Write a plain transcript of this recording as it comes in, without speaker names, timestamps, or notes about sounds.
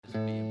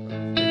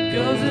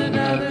goes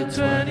another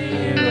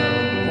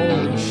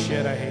 20-year-old. Holy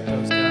shit, I hate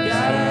those guys.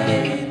 Gotta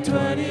hate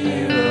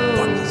 20-year-olds.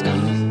 Fuck those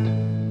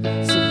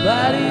guys.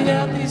 Somebody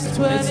help these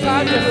 20-year-olds. It's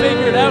time to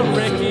figure it out,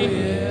 Ricky.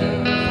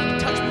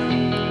 Touch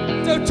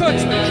me. Don't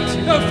touch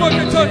me. Don't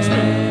fucking touch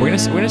me. We're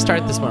gonna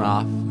start this one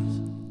off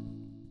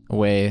a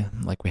way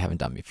like we haven't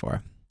done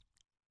before.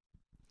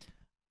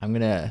 I'm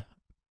gonna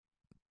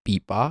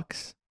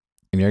beatbox,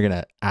 and you're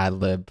gonna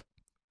ad-lib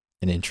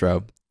an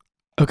intro.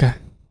 Okay.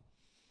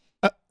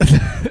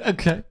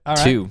 Okay. All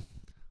right. 2,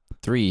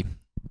 3,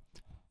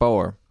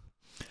 4.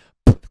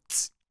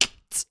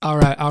 All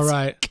right. I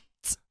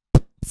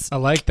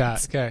like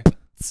that. Okay.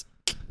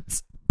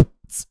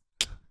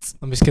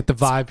 Let me just get the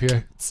vibe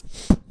here.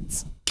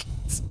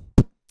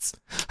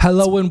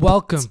 Hello and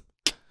welcome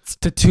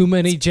to Too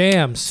Many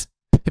Jams.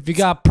 If you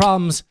got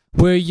problems,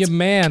 we're your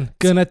man.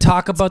 Gonna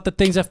talk about the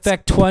things that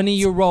affect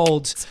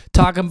 20-year-olds.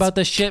 Talking about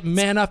the shit,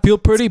 man, I feel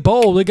pretty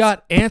bold. We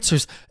got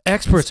answers,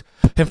 experts,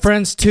 and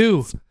friends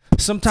too.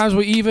 Sometimes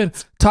we even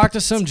talk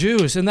to some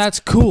Jews, and that's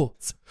cool.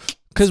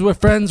 Because we're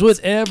friends with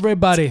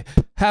everybody.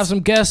 Have some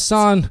guests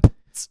on.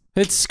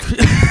 It's...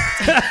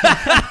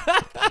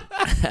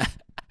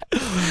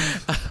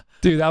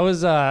 Dude, that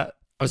was I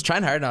was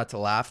trying hard not to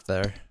laugh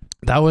there.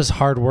 that was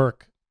hard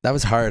work. That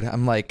was hard.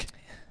 I'm like,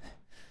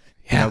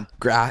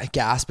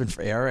 gasping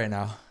for air right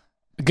now.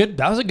 Good.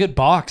 That was a good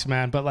box,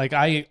 man. But like,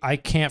 I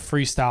can't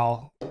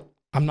freestyle.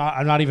 I'm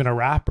not even a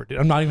rapper, dude.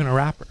 I'm not even a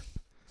rapper.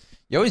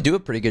 You always do a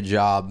pretty good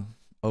job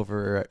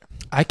over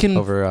I can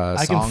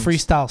songs.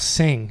 freestyle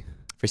sing.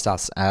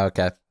 Freestyle.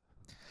 Okay.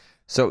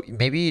 So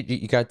maybe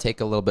you got to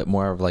take a little bit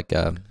more of like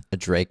a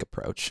Drake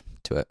approach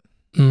to it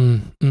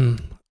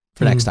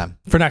for next time.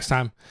 For next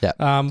time.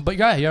 Yeah. But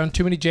yeah, you're on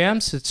Too Many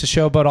Jams. It's a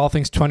show about all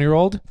things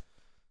 20-year-old.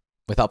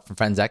 With help from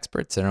friends,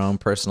 experts, and our own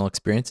personal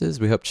experiences,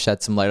 we hope to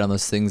shed some light on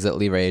those things that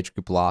leave our age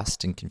group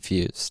lost and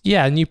confused.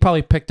 Yeah, and you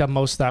probably picked up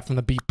most of that from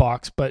the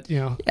beatbox, but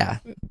in Yeah.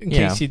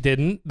 case you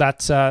didn't,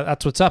 that's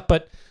what's up.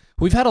 But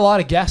we've had a lot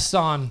of guests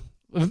on.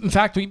 In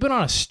fact, we've been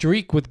on a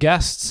streak with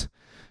guests,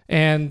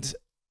 and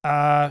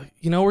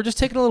we're just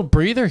taking a little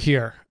breather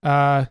here.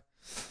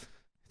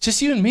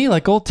 Just you and me,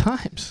 like old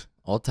times.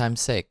 Old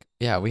time's sake.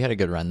 Yeah, we had a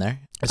good run there.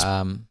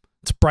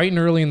 It's bright and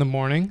early in the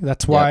morning.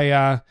 That's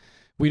why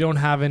we don't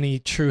have any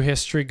true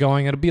history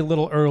going. It'll be a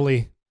little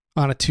early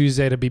on a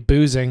Tuesday to be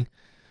boozing.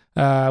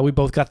 We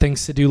both got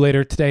things to do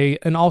later today.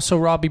 And also,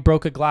 Robbie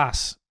broke a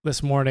glass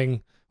this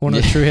morning, one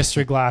of the true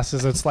history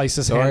glasses, and sliced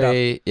his hand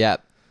up. Yeah.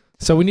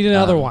 So we need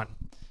another one.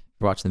 If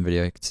you're watching the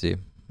video, you can see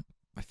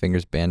my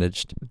fingers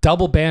bandaged.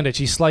 Double bandage.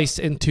 He sliced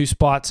in 2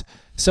 spots.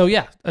 So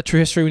yeah, a true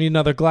history. We need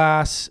another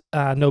glass.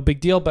 No big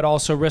deal. But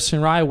also, Riss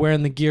and Rye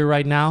wearing the gear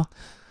right now.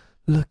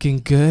 Looking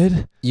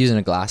good. Using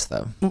a glass,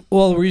 though.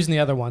 Well, we're using the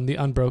other one, the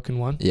unbroken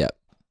one. Yeah.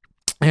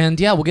 And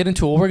yeah, we'll get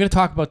into it. What we're going to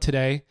talk about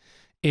today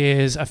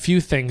is a few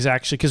things,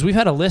 actually, because we've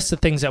had a list of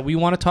things that we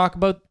want to talk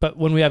about, but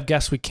when we have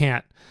guests, we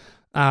can't.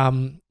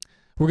 We're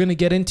going to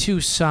get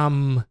into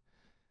some,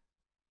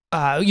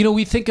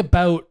 we think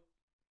about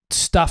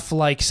stuff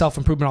like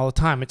self-improvement all the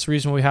time. It's the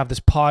reason why we have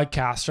this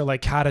podcast, or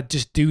like how to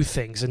just do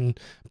things and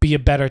be a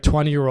better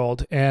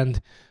 20-year-old.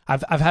 And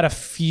I've had a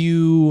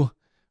few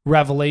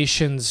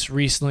revelations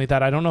recently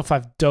that I don't know if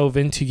I've dove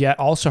into yet.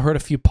 Also heard a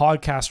few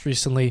podcasts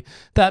recently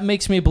that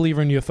makes me a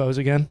believer in UFOs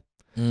again.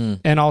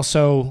 And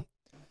also,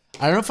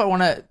 I don't know if I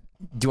want to.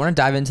 Do you want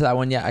to dive into that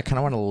one yet? I kind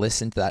of want to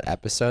listen to that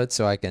episode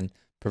so I can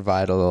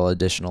provide a little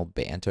additional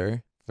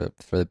banter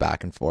for the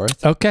back and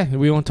forth. Okay,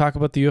 we won't talk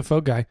about the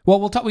UFO guy. Well,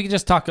 we'll talk. We can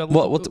just talk.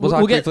 We'll talk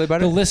get briefly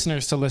about the it.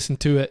 listeners to listen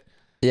to it.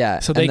 Yeah,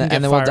 so they can get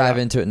and then we'll fired dive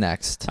up. into it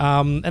next.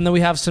 And then we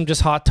have some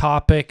just hot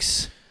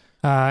topics.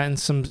 And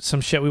some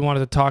shit we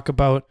wanted to talk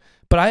about.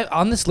 But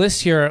on this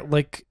list here,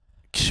 like,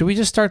 should we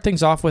just start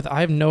things off with, I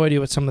have no idea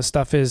what some of the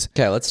stuff is.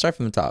 Okay, let's start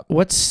from the top.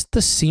 What's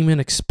the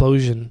semen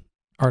explosion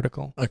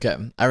article? Okay,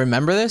 I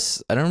remember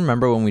this. I don't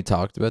remember when we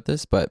talked about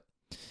this, but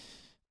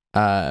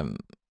I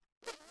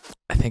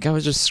think I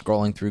was just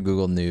scrolling through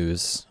Google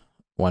News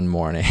one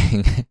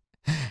morning,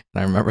 and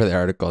I remember the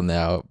article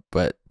now.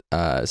 But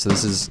so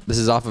this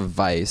is off of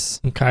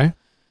Vice. Okay.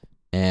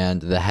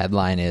 And the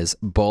headline is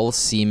Bull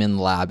Semen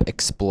Lab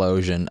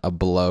Explosion, a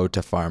Blow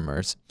to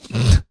Farmers.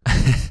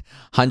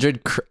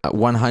 100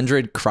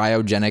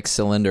 cryogenic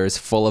cylinders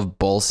full of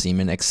bull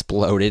semen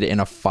exploded in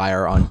a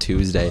fire on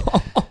Tuesday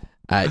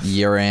at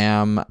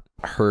Yaram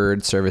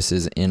Herd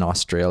Services in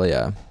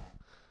Australia.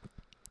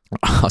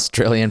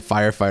 Australian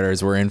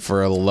firefighters were in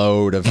for a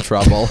load of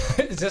trouble.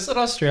 Is this an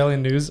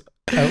Australian news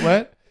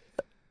outlet?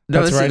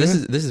 No, That's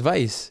this is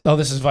Vice. Oh,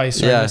 this is Vice.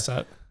 Sorry, I missed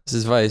that. This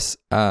is Vice.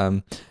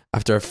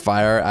 After a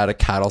fire at a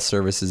cattle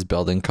services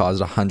building caused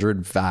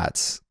 100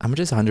 vats. How much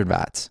is 100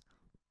 vats?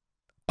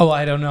 Oh,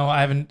 I don't know.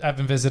 I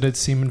haven't visited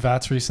semen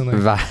vats recently.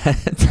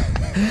 Vats.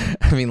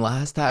 I mean,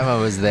 last time I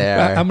was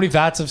there. How many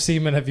vats of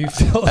semen have you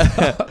filled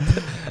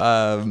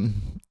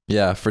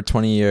up? For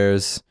 20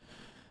 years,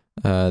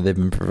 they've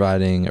been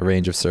providing a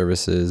range of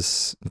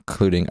services,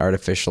 including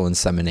artificial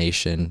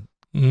insemination.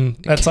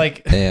 That's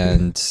like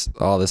and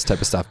all this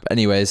type of stuff.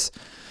 Anyways,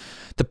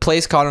 The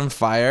place caught on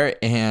fire,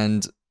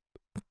 and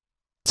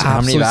so how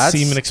many Absolute vats?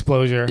 semen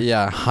exposure.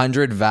 Yeah,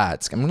 100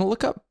 vats. I'm gonna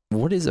look up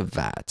what is a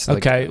vat.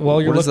 Okay,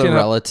 well, you're what is the looking up-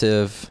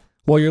 relative?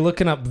 Well, you're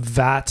looking up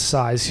vat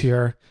size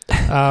here.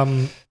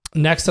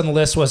 Next on the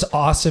list was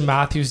Austin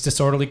Matthews'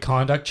 disorderly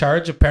conduct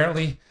charge.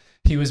 Apparently,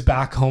 he was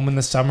back home in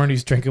the summer and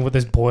he's drinking with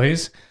his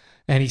boys,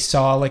 and he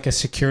saw like a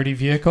security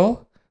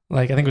vehicle,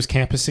 like I think it was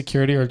campus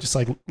security or just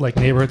like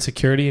neighborhood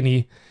security, and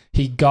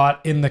he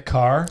got in the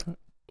car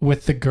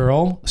with the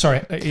girl. Sorry,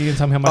 you can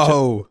tell me how much?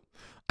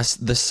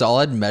 The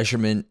solid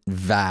measurement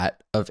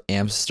vat of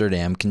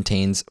Amsterdam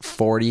contains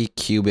 40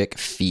 cubic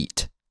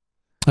feet,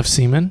 Of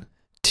semen?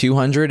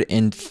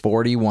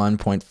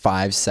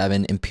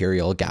 241.57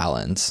 imperial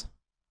gallons.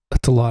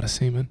 That's a lot of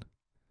semen.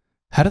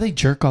 How do they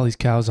jerk all these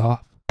cows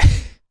off?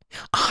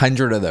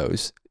 100 of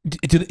those.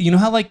 You know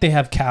how like they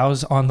have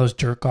cows on those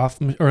jerk off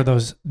or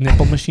those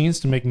nipple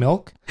machines to make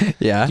milk?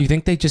 Yeah. Do you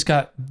think they just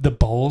got the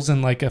bulls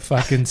in like a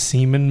fucking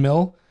semen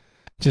mill,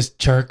 just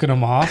jerking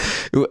them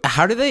off? Do you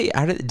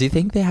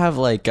think they have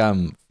like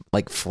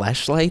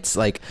fleshlights?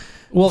 Like,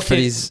 Well, for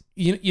okay, these.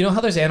 you know how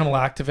there's animal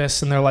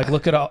activists and they're like,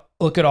 look at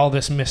all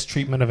this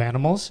mistreatment of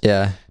animals.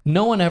 Yeah.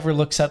 No one ever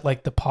looks at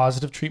like the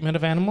positive treatment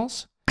of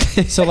animals.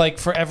 So like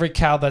for every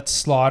cow that's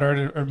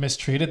slaughtered or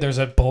mistreated, there's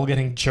a bull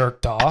getting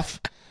jerked off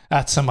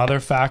at some other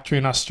factory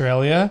in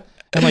Australia.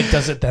 And like,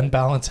 does it then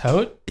balance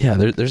out? Yeah.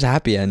 There's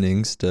happy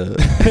endings to.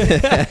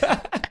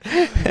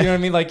 You know what I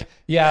mean? Like,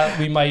 yeah,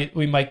 we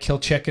might kill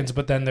chickens,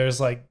 but then there's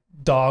like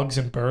dogs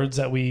and birds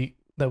that we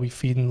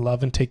feed and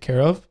love and take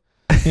care of.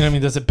 You know what I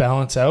mean? Does it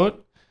balance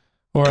out?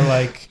 Or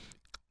like,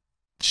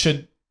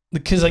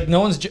 because like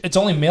it's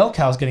only male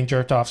cows getting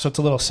jerked off, so it's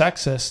a little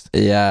sexist.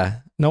 Yeah.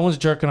 No one's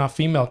jerking off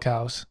female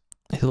cows.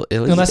 Unless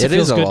Unless it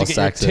feels a good little to get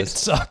your tits sexist.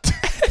 sucked.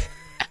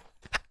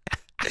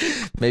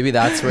 Maybe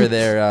that's where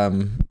their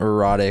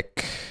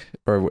erotic,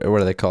 or what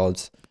are they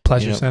called?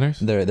 Pleasure You know, centers.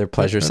 Their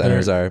pleasure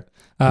centers are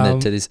in Um,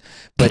 their titties,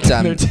 but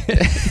their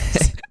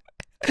titties.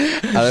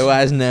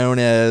 otherwise known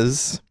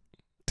as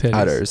Titties.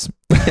 udders.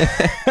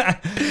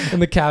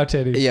 And the cow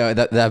titties. Yeah,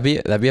 that'd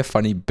be a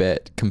funny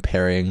bit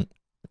comparing,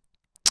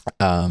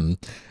 a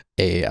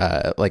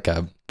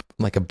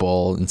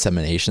bull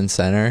insemination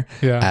center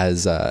Yeah.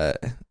 as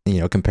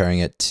comparing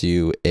it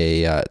to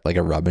a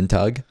rub and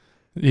tug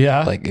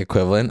Yeah. like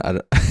equivalent. I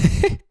don't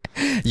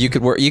you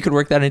could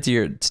work that into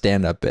your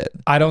stand up bit.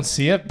 I don't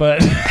see it,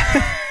 but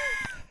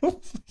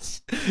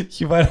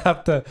you might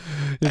have to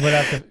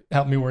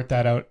help me work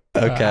that out.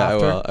 Okay, I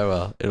after.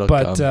 will. It'll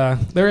But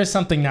come. there is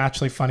something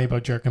naturally funny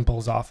about jerking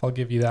bulls off. I'll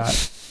give you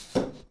that.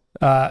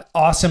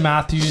 Austin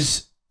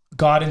Matthews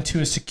got into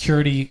a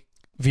security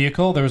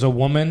vehicle. There was a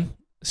woman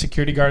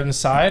security guard on the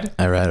side,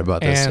 I read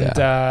about this.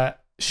 and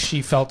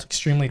she felt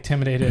extremely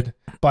intimidated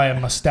by a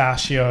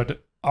mustachioed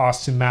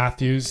Austin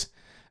Matthews.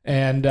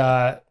 And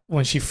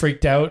when she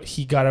freaked out,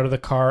 he got out of the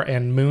car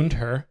and mooned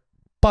her,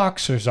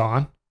 boxers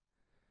on.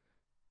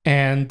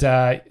 And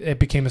it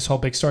became this whole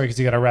big story because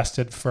he got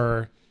arrested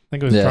for, I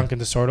think it was drunk and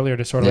disorderly or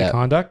disorderly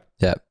conduct.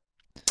 Yeah.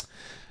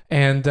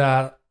 And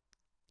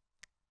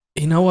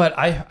you know what?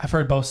 I've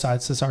heard both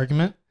sides of this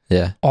argument.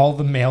 Yeah. All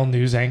the male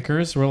news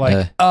anchors were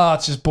like, oh,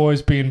 it's just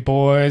boys being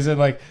boys. And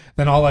like,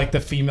 then all like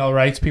the female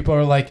rights people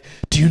are like,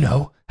 do you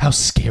know how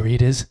scary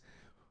it is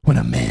when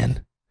a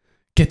man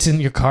gets in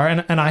your car?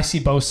 And I see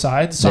both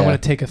sides. So I'm going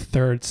to take a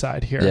third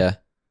side here. Yeah.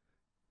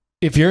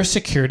 If you're a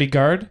security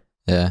guard,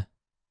 Yeah.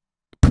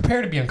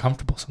 prepare to be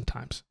uncomfortable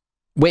sometimes.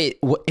 Wait,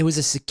 it was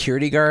a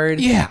security guard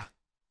Yeah.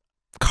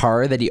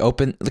 car that he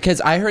opened? Because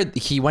I heard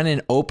he went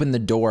and opened the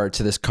door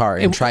to this car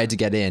and tried to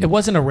get in. It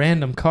wasn't a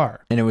random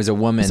car. And it was a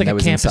woman It's like that a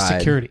was campus inside.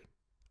 security.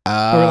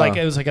 Oh. Or like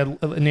it was like a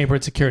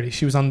neighborhood security.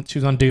 She was on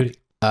duty.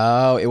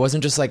 Oh, it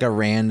wasn't just like a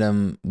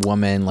random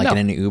woman like No. in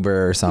an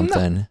Uber or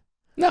something.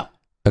 No.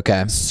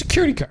 Okay.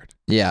 Security guard.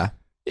 Yeah.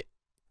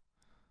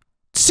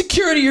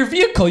 Security your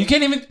vehicle. You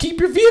can't even keep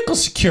your vehicle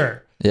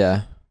secure.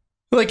 Yeah.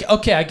 Like,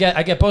 okay,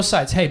 I get both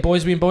sides. Hey,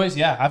 boys being boys,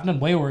 yeah, I've done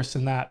way worse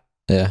than that.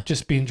 Yeah.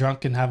 Just being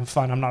drunk and having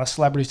fun. I'm not a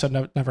celebrity, so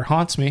it never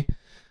haunts me.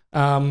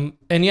 And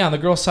yeah, on the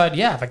girl side,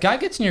 yeah, if a guy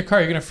gets in your car,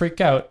 you're gonna freak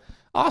out.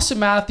 Austin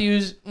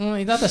Matthews,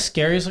 he's not the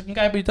scariest looking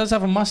guy, but he does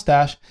have a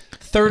mustache.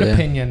 Third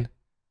opinion,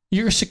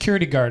 you're a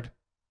security guard.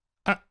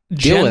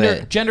 Deal with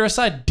it. Gender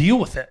aside, deal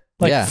with it.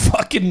 Like,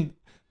 fucking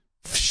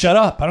shut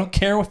up. I don't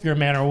care if you're a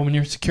man or a woman.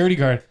 You're a security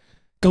guard.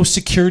 Go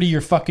security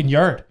your fucking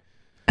yard.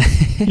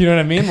 You know what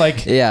I mean?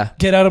 Like,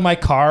 get out of my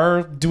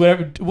car, do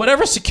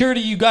whatever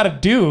security you got to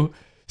do.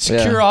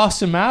 Secure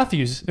Austin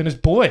Matthews and his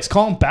boys.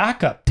 Call him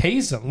backup.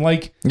 Tase him.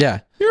 Like,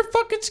 you're a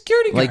fucking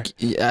security guard.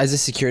 Like, as a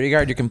security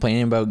guard, you're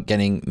complaining about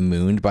getting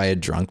mooned by a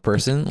drunk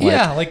person?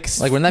 Like,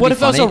 like wouldn't that what be if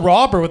funny? I was a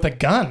robber with a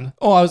gun?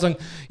 Oh, I was like,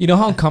 you know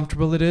how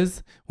uncomfortable it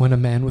is when a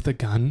man with a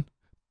gun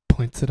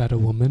points it at a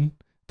woman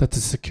that's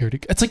a security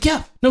guard? It's like,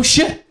 yeah, no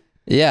shit.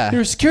 Yeah.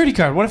 You're a security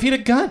guard. What if he had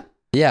a gun?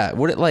 Yeah.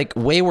 Would it like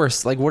way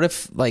worse? Like, what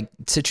if like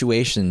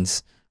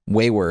situations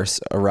way worse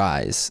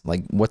arise?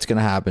 Like, what's going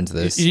to happen to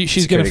this?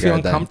 She's going to feel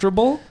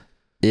uncomfortable.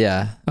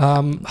 Yeah.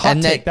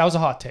 Hot take. That was a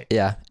hot take.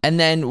 Yeah. And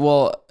then,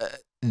 well,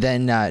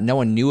 then no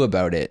one knew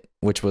about it,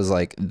 which was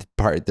like the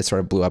part that sort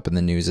of blew up in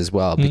the news as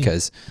well,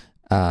 because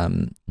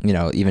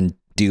even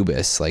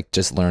Dubas like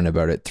just learned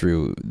about it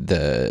through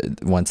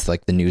once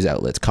like the news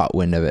outlets caught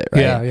wind of it,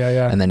 right?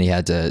 Yeah. And then he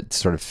had to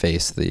sort of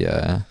face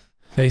the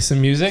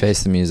music.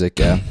 Face the music,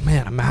 yeah.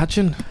 Man,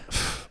 imagine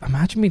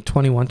being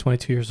 21,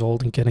 22 years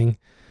old and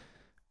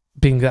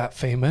being that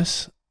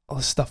famous. All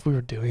the stuff we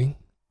were doing.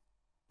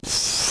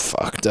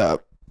 Fucked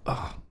up.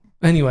 Oh.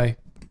 Anyway,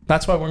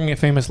 that's why we're gonna get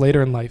famous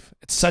later in life.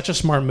 It's such a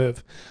smart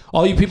move.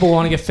 All you people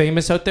want to get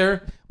famous out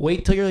there,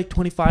 wait till you're like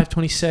 25,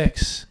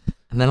 26.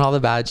 And then all the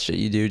bad shit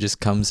you do just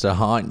comes to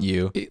haunt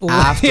you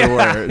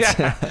afterwards.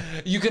 Yeah.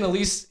 You can at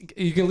least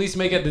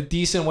make it a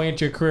decent way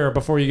into your career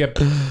before you get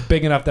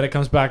big enough that it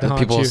comes back to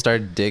haunt you. People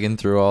start digging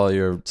through all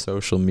your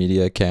social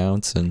media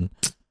accounts and.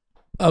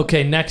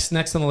 Okay, next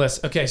on the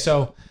list. Okay,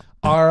 so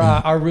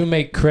our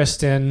roommate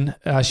Kristen,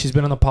 she's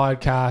been on the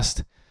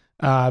podcast.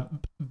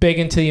 Big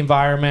into the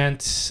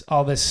environment,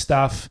 all this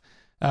stuff.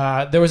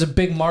 There was a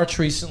big march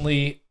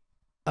recently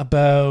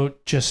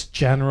about just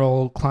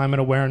general climate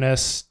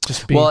awareness.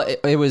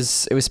 It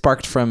was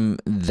sparked from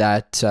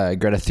that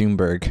Greta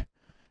Thunberg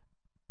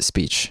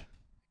speech.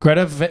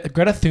 Greta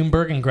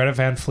Thunberg and Greta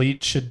Van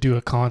Fleet should do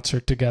a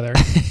concert together.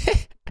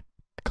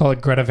 Call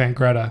it Greta Van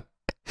Greta.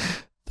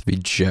 That'd be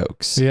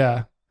jokes.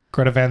 Yeah,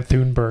 Greta Van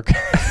Thunberg.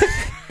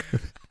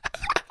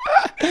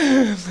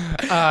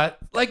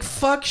 Like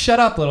fuck, shut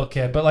up, little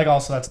kid. But like,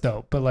 also that's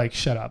dope. But like,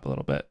 shut up a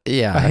little bit.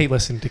 Yeah, I hate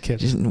listening to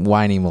kids. Just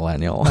whiny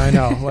millennial. I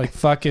know, like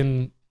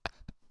fucking.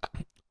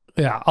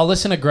 Yeah, I'll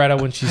listen to Greta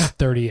when she's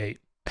 38,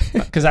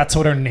 because that's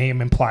what her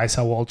name implies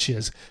how old she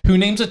is. Who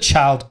names a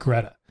child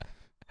Greta?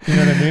 You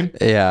know what I mean?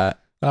 Yeah.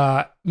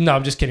 No,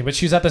 I'm just kidding. But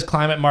she was at this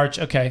climate march.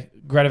 Okay,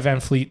 Greta Van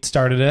Fleet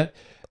started it,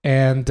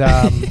 and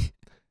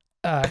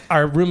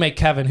our roommate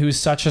Kevin, who's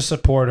such a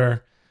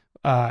supporter.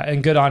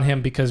 And good on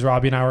him, because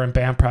Robbie and I were in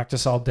band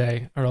practice all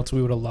day, or else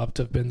we would have loved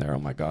to have been there. Oh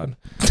my God.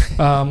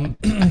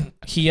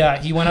 He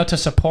went out to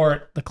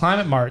support the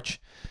climate march,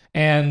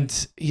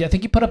 and I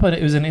think he put up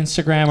it was an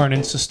Instagram or an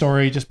Insta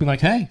story, just being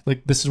like, hey,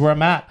 like this is where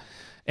I'm at.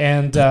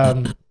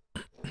 And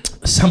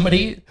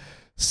somebody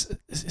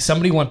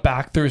went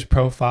back through his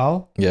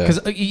profile. Yeah.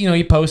 Because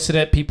he posted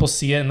it, people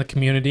see it in the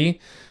community.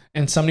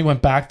 And somebody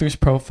went back through his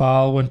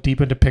profile, went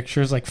deep into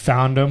pictures, like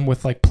found him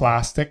with like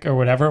plastic or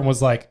whatever, and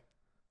was like,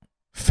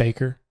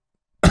 faker.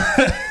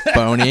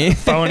 Phony.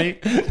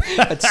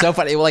 That's so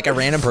funny. Like a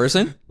random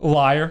person?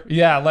 Liar.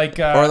 Yeah, like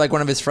or like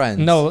one of his friends.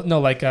 No,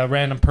 like a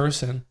random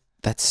person.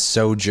 That's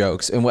so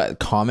jokes. And what,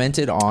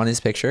 commented on his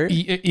picture?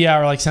 Yeah,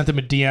 or like sent him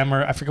a DM,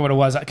 or I forget what it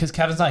was, because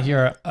Kevin's not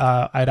here.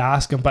 I'd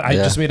ask him, but I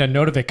just made a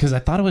note of it because I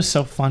thought it was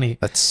so funny.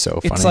 That's so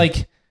funny. It's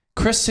like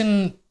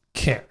Kristen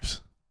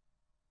cares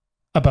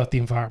about the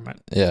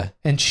environment. Yeah.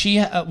 And she,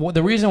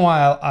 the reason why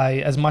I,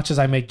 as much as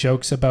I make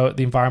jokes about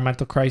the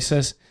environmental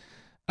crisis,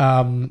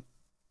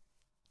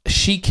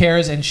 she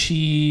cares, and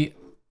she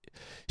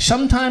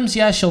sometimes,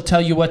 she'll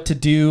tell you what to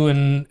do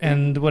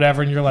and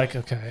whatever, and you're like,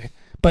 okay.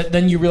 But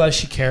then you realize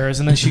she cares,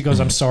 and then she goes,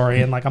 I'm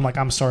sorry. And like,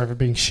 I'm sorry for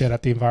being shit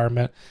at the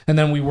environment. And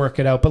then we work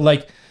it out. But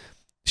like,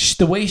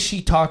 the way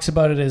she talks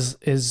about it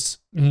is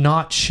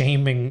not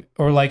shaming,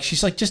 or like,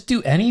 she's like, just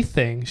do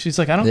anything. She's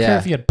like, I don't care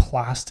if you had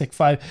plastic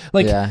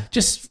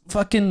just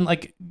fucking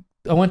like,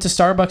 I went to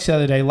Starbucks the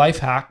other day, life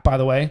hack, by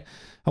the way.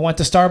 I went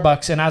to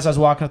Starbucks, and as I was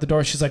walking out the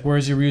door, she's like,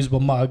 where's your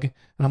reusable mug?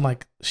 And I'm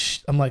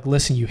like,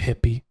 listen, you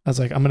hippie. I was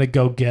like, I'm going to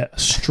go get a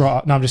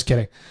straw. No, I'm just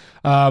kidding.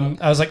 I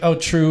was like, oh,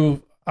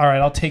 true. All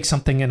right, I'll take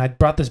something. And I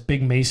brought this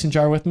big mason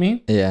jar with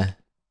me. Yeah.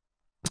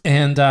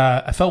 And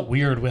I felt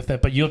weird with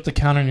it, but you up the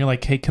counter and you're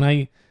like, hey, can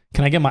I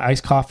get my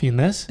iced coffee in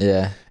this?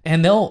 Yeah.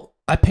 And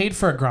I paid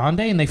for a grande,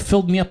 and they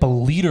filled me up a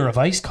liter of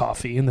iced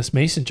coffee in this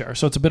mason jar.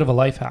 So it's a bit of a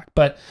life hack.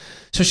 But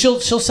so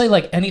she'll say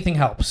like anything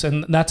helps,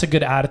 and that's a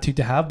good attitude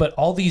to have. But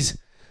all these,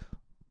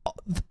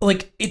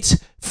 like, it's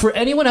for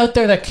anyone out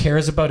there that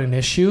cares about an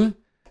issue,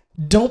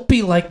 don't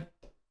be like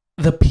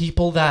the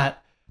people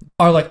that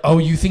are like, oh,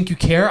 you think you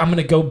care? I'm going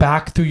to go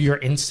back through your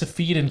Insta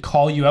feed and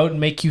call you out and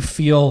make you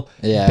feel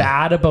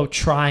bad about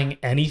trying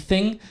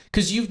anything,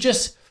 because you've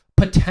just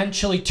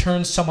potentially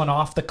turned someone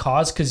off the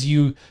cause because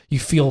you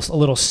feel a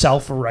little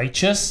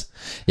self-righteous.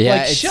 Yeah,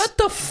 like, shut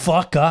the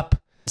fuck up.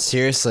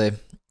 Seriously.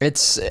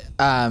 It's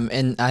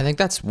and I think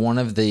that's one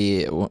of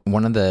the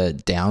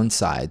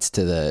downsides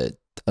to the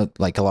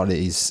like a lot of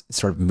these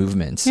sort of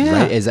movements,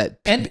 right? Is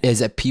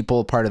that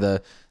people part of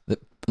the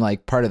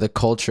part of the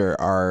culture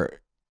are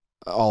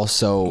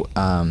also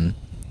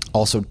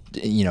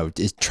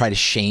try to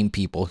shame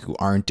people who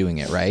aren't doing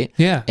it, right?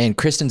 Yeah. And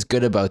Kristen's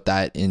good about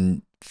that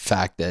in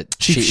fact that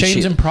she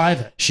shames in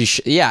private. She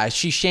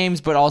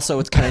shames, but also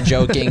it's kind of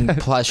joking.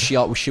 Plus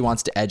she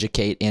wants to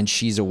educate, and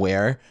she's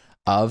aware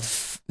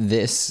of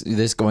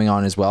this going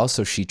on as well,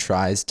 so she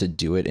tries to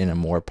do it in a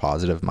more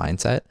positive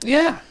mindset.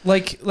 Yeah,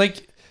 like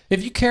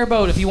if you care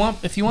about, if you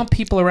want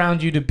people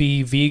around you to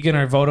be vegan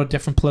or vote a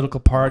different political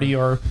party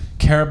or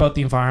care about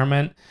the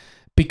environment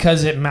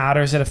because it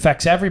matters, it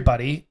affects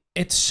everybody,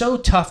 it's so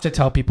tough to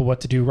tell people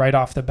what to do right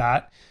off the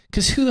bat,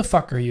 because who the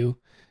fuck are you?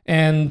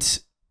 And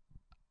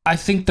I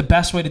think the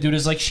best way to do it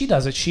is like she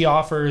does it. She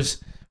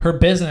offers, her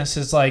business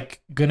is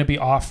like going to be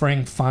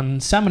offering fun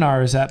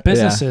seminars at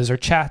businesses or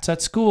chats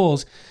at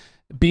schools,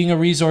 being a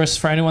resource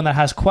for anyone that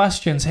has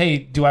questions. Hey,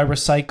 do I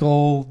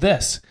recycle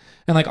this?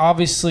 And like,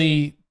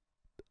 obviously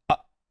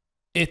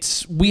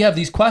we have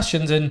these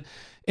questions, and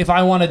if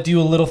I want to do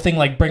a little thing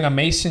like bring a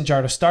mason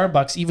jar to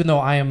Starbucks, even though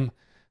I am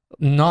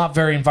not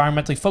very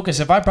environmentally focused,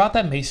 if I brought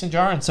that mason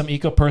jar and some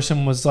eco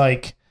person was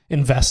like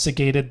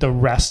investigated the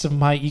rest of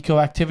my eco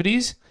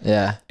activities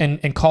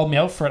and called me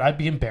out for it, I'd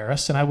be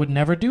embarrassed and I would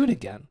never do it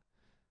again.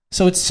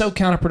 So it's so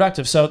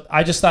counterproductive. So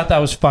I just thought that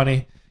was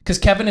funny because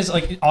Kevin is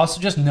like,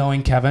 also just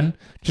knowing Kevin,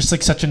 just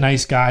like such a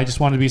nice guy, just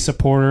wanted to be a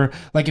supporter.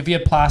 Like if he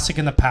had plastic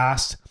in the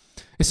past,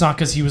 it's not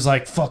because he was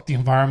like, fuck the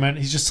environment.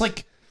 He's just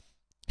like,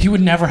 he would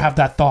never have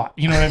that thought.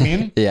 You know what I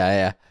mean?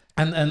 Yeah.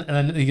 And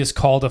then he gets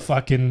called a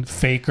fucking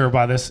faker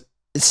by this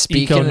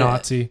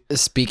eco-Nazi.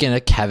 Speaking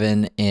of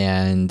Kevin,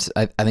 and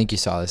I think you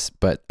saw this,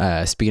 but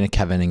speaking of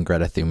Kevin and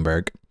Greta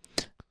Thunberg,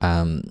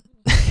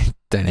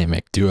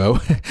 dynamic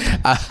duo.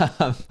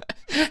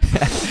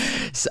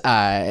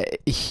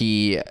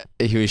 He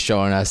was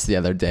showing us the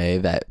other day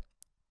that,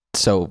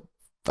 so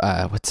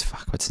what's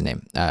his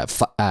name?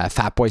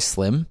 Fatboy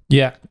Slim.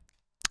 Yeah.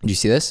 Did you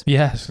see this?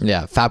 Yes.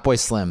 Yeah. Fatboy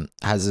Slim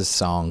has this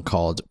song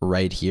called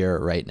Right Here,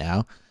 Right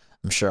Now.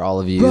 I'm sure all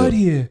of you. Right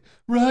here,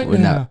 right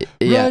now.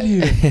 Yeah. Right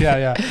here.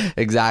 Yeah.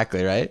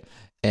 Exactly, right?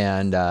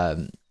 And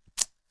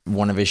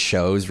one of his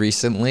shows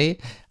recently,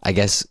 I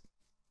guess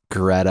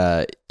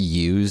Greta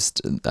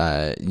used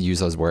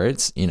those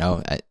words, you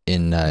know,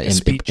 in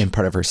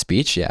part of her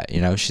speech. Yeah,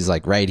 you know, she's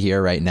like, right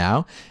here, right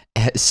now.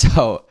 And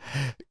so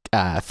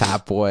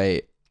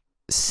Fatboy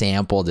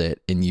sampled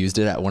it and used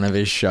it at one of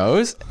his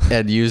shows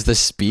and used the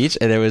speech,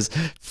 and it was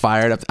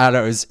fired up. I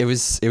don't know, it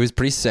was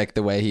pretty sick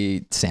the way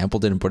he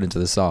sampled it and put it into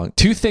the song.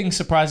 Two things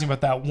surprising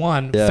about that.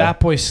 One,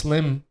 Fatboy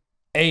Slim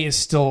is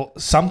still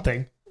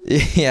something.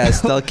 Yeah,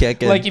 still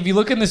kicking. Like if you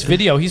look in this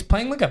video, he's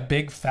playing like a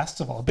big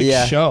festival, a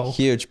big show.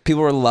 Huge.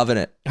 People were loving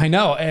it. I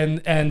know.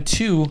 And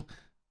two,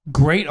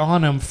 great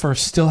on him for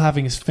still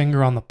having his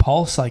finger on the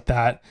pulse like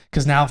that,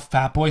 because now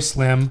Fatboy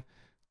Slim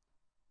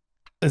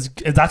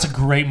that's a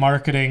great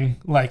marketing,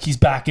 like he's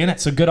back in it.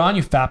 So good on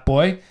you,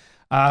 Fatboy.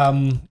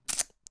 I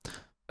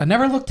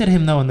never looked at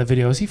him though in the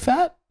video. Is he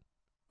fat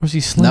or is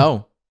he slim?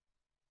 No,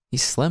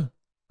 he's slim.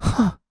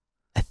 Huh.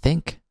 I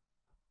think.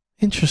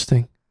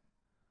 Interesting.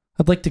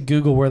 I'd like to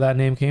Google where that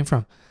name came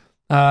from.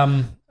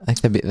 I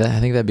think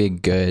that'd be a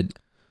good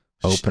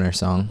opener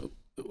song.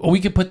 We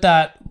could put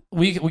that.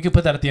 We could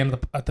put that at the end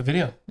of the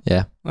video.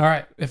 Yeah. All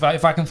right. If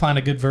I can find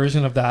a good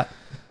version of that.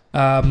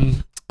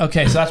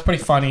 Okay, so that's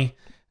pretty funny.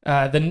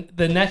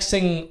 The next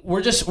thing,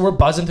 we're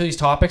buzzing through these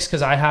topics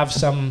because I have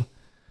some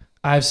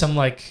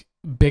like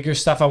bigger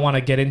stuff I want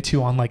to get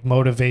into on like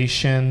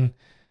motivation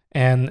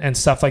and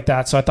stuff like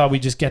that. So I thought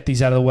we'd just get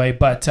these out of the way.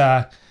 But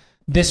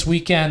this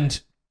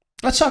weekend,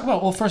 let's talk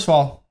about, well, first of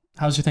all,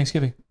 how's your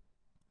Thanksgiving?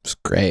 It's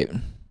great.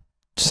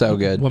 So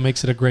good. What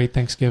makes it a great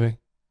Thanksgiving?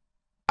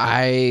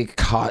 I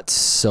caught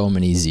so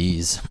many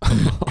Z's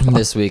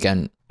this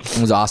weekend. It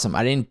was awesome.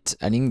 I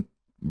didn't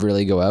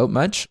really go out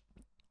much.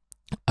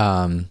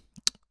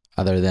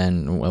 Other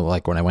than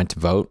like when I went to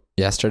vote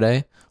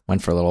yesterday,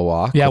 went for a little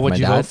walk. Yeah, with what'd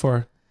you my dad. vote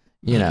for?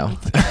 You know,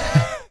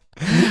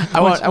 I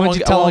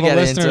won't tell all the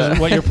listeners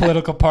what your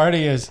political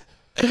party is.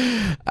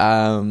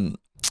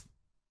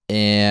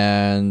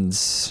 And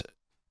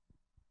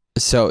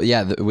so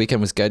yeah, the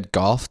weekend was good.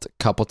 Golfed a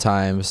couple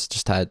times.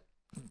 Just had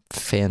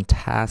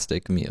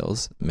fantastic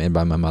meals made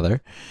by my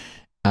mother.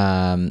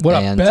 What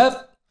up,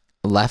 Beth?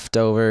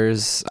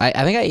 Leftovers. I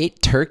think I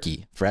ate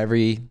turkey for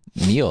every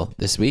meal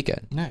this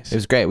weekend. Nice. It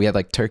was great. We had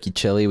like turkey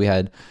chili. We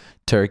had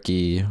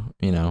turkey,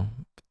 you know,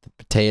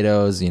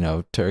 potatoes, you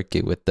know,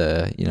 turkey with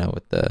the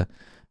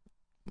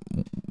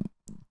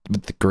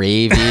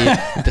gravy,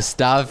 the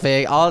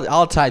stuffing,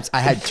 all types. I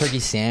had turkey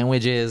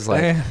sandwiches,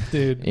 like,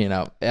 dude, you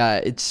know,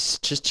 it's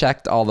just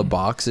checked all the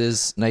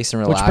boxes, nice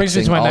and relaxing. Which brings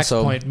me to my next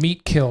Also, point.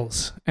 Meat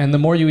kills, and the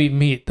more you eat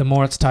meat, the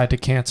more it's tied to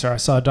cancer. I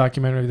saw a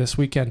documentary this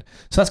weekend,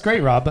 so that's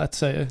great, Rob.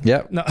 That's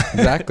yep, no.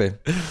 exactly.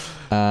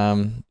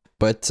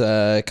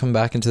 But come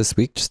back into this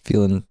week just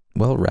feeling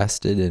well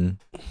rested and,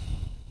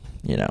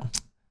 you know,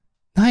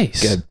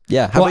 nice. Good.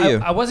 Yeah. How about you?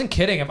 I wasn't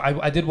kidding.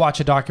 I did watch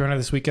a documentary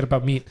this weekend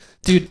about meat,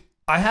 dude.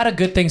 I had a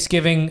good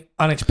Thanksgiving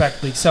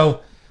unexpectedly.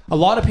 So a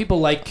lot of people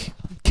like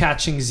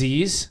catching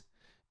Z's,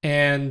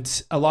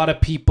 and a lot of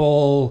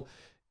people,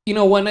 you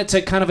know, when it's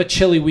a kind of a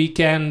chilly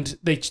weekend,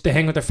 they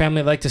hang with their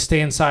family, they like to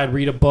stay inside,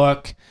 read a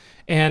book.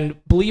 And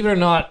believe it or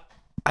not,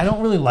 I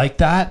don't really like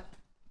that.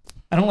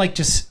 I don't like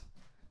just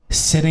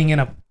sitting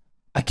in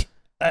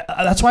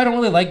that's why I don't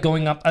really like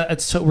going up.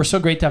 We're so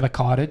great to have a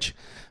cottage,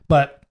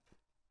 but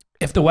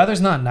if the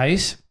weather's not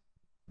nice,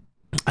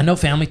 I know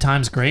family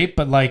time's great,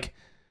 but like,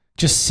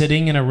 just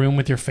sitting in a room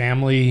with your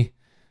family,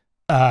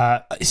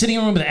 sitting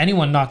in a room with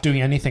anyone not doing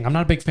anything. I'm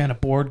not a big fan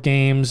of board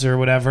games or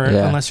whatever,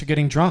 unless you're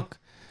getting drunk.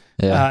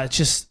 Yeah. It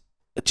just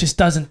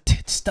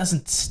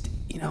doesn't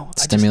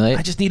Stimulate?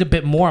 I just need a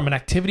bit more. I'm an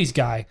activities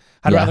guy.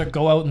 I'd Yeah. rather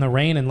go out in the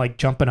rain and like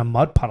jump in a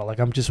mud puddle. Like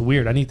I'm just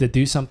weird. I need to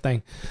do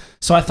something.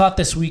 So I thought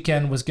this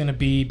weekend was going to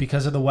be,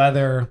 because of the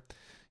weather,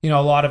 a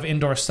lot of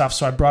indoor stuff.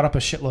 So I brought up a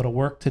shitload of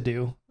work to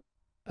do,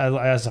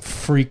 as a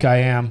freak I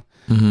am.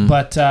 Mhm.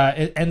 But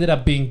it ended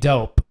up being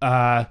dope.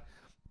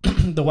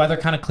 The weather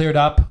kind of cleared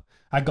up.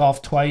 I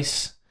golfed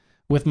twice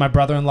with my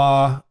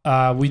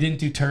brother-in-law. We didn't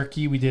do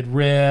turkey. We did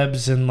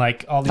ribs and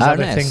like all these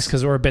other nice. things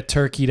because we're a bit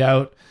turkeyed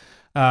out.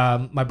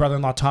 My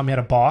brother-in-law taught me how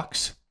to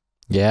box.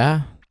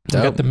 Yeah. I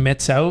got Dope. the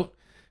mitts out.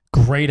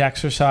 Great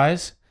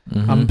exercise.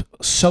 Mhm. I'm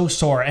so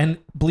sore. And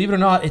believe it or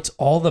not, it's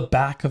all the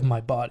back of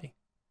my body.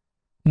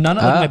 None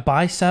of my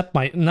bicep,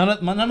 none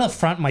of the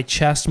front, my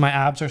chest, my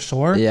abs are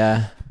sore.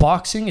 Yeah.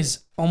 Boxing is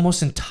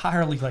almost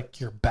entirely like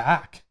your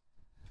back.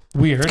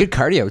 Weird. It's good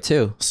cardio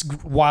too. It's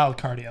wild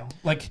cardio.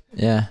 Like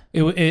Yeah.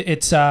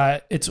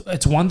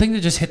 it's one thing to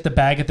just hit the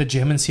bag at the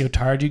gym and see how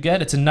tired you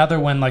get. It's another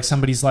when like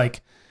somebody's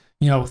like,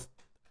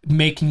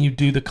 making you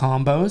do the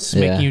combos,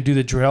 Yeah. making you do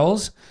the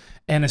drills,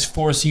 and it's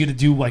forcing you to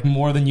do like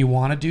more than you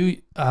want to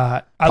do.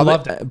 I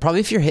loved it. Probably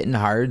if you're hitting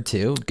hard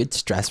too, good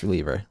stress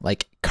reliever.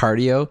 Like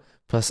cardio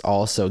plus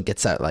also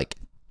gets that like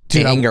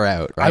Dude, anger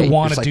out, right? I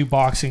want It's to like, do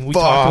boxing. We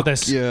talked about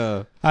this.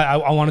 Yeah. I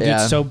want to do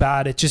Yeah. it so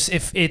bad. It just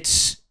it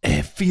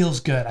feels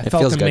good. I It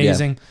felt feels good, yeah.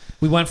 amazing.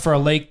 We went for a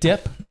lake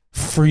dip,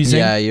 freezing.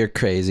 Yeah, you're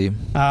crazy.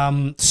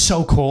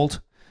 So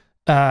cold.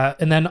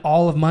 And then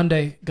all of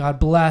Monday, God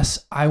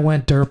bless, I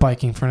went dirt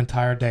biking for an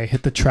entire day,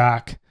 hit the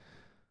track.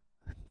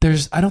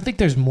 I don't think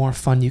there's more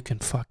fun you can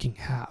fucking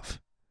have.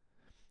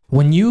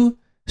 When you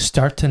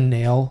start to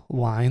nail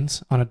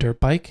lines on a dirt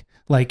bike,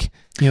 like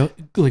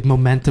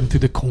momentum through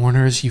the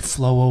corners, you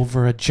flow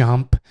over a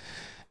jump,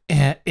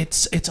 and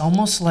it's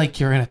almost like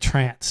you're in a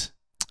trance.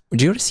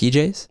 Would you go to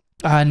CJ's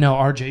No,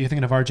 RJ, you're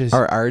thinking of RJ's.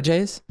 or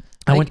RJ's?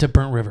 I went to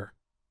Burnt River.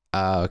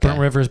 Oh, okay. Burnt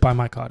River is by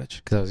my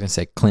cottage. Because I was gonna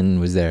say Clinton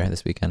was there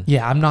this weekend.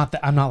 Yeah, I'm not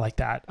like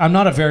that. I'm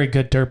not a very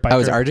good dirt biker. Oh,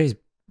 was RJ's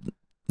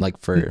like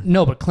for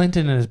No, but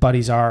Clinton and his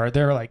buddies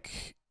they're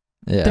like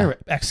yeah they're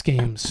X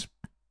Games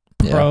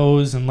yeah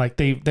pros and like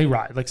they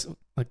ride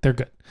like they're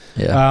good.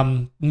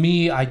 yeah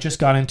Me, I just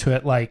got into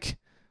it. Like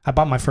I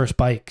bought my first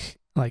bike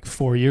like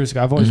 4 years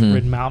ago. I've always Mhm.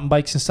 ridden mountain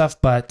bikes and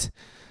stuff, but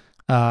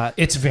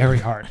it's very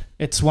hard.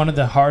 It's one of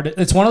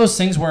those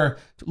things where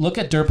look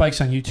at dirt bikes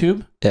on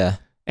YouTube yeah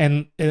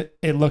and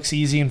it looks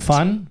easy and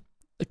fun.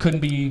 It couldn't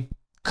be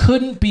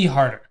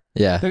harder.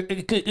 yeah.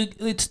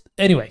 It's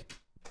anyway,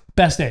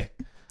 best day.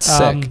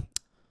 Sick.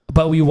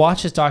 But we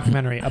watched this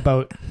documentary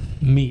about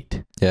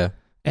meat, Yeah.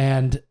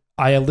 and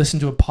I listened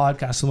to a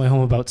podcast on the way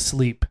home about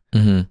sleep,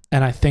 Mm-hmm.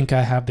 and I think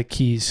I have the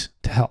keys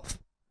to health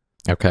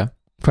Okay.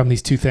 from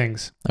these two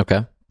things.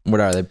 Okay. What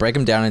are they? Break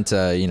them down into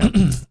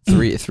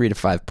three to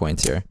 5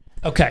 points here.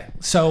 Okay,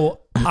 so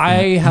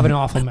I have an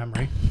awful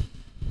memory,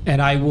 and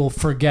I will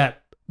forget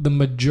the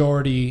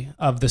majority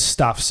of the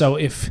stuff. So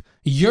if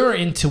you're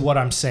into what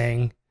I'm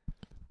saying,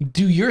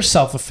 do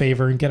yourself a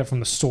favor and get it from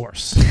the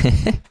source,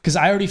 because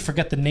I already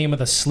forget the name of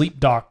the sleep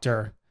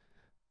doctor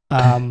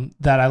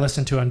that I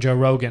listened to on Joe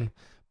Rogan,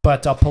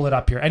 but I'll pull it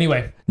up here.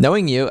 Anyway,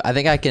 Knowing you, I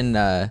think I can.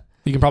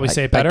 you can probably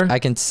say it better. I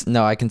can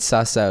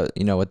suss out.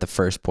 What the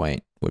first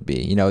point would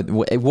be.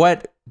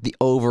 What the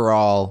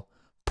overall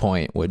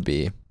point would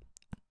be.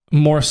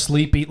 More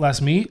sleep, eat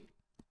less meat.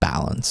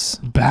 Balance.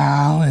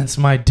 Balance,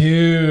 my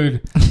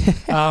dude.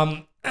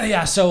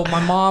 Yeah, so my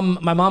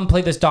mom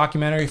played this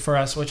documentary for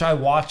us, which I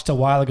watched a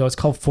while ago. It's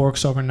called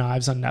Forks Over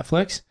Knives on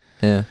Netflix.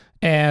 Yeah.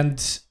 And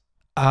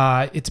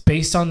it's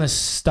based on this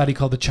study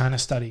called the China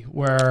Study,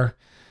 where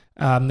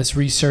this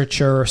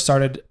researcher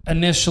started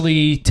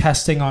initially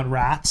testing on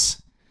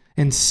rats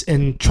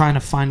and trying to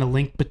find a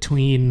link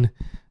between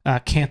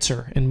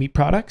cancer and meat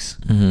products,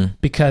 Mm-hmm.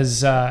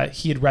 because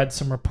he had read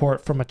some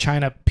report from a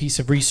China piece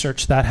of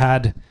research that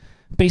had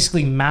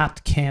basically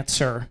mapped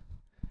cancer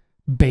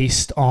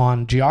based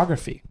on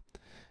geography.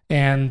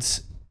 And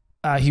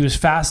he was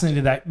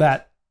fascinated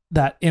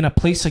that in a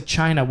place like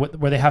China,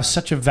 where they have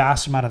such a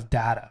vast amount of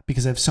data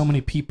because they have so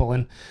many people,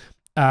 and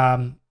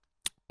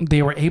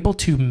they were able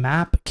to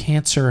map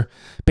cancer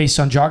based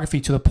on geography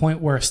to the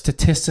point where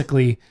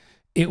statistically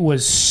it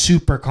was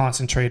super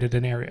concentrated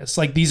in areas.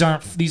 Like these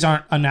aren't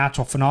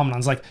unnatural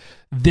phenomenons. Like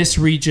this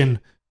region,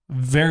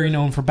 very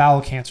known for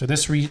bowel cancer.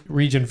 This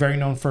region, very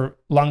known for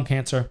lung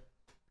cancer.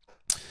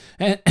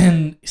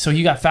 And so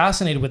he got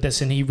fascinated with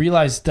this, and he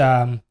realized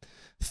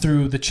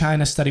through the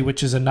China study,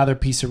 which is another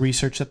piece of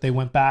research that they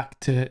went back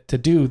to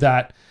do,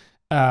 that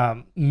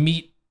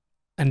meat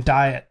and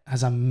diet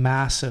has a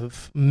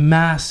massive,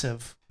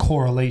 massive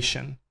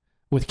correlation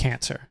with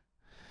cancer.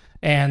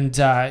 And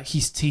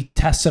he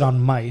tested on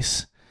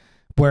mice,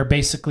 where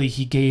basically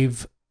he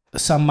gave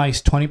some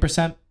mice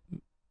 20%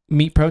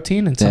 meat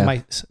protein and some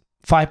mice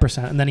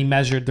 5%, and then he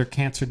measured their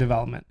cancer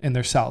development in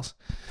their cells.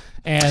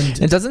 And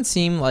It doesn't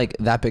seem like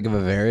that big of a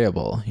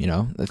variable,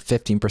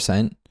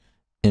 15%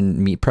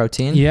 in meat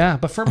protein. yeah,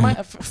 but for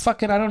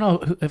fucking, I don't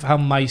know how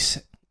mice,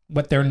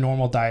 what their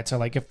normal diets are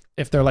like.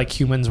 If they're like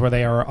humans, where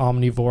they are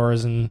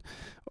omnivores and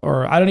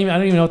or I don't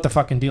even know what the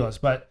fucking deal is,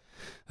 but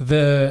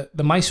the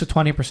mice with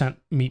 20%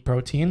 meat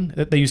protein,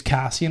 they use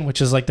casein,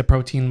 which is like the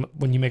protein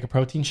when you make a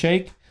protein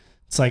shake.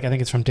 It's like, I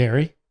think it's from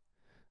dairy.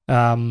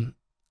 And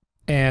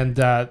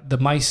the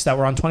mice that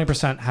were on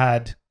 20%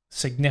 had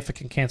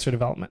significant cancer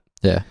development.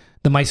 Yeah.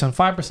 The mice on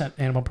 5%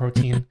 animal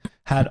protein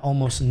had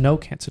almost no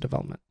cancer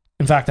development.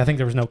 In fact, I think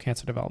there was no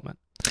cancer development.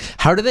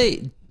 How do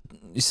they?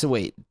 So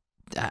wait.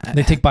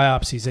 They take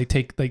biopsies. They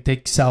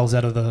take cells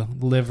out of the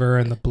liver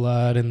and the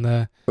blood and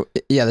the.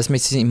 Yeah, this may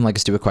seem like a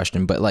stupid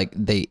question, but like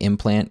they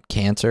implant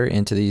cancer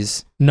into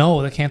these.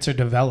 No, the cancer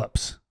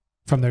develops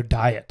from their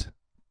diet.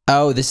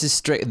 Oh, this is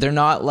straight. They're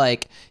not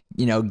like,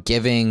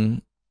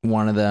 giving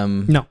one of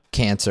them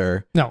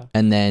cancer. No.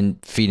 And then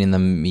feeding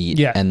them meat.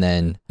 Yeah. And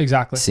then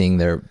exactly seeing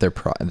their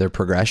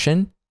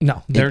progression.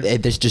 No,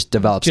 This just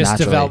develops just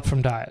naturally. developed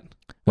from diet.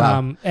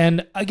 Wow.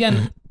 And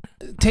again,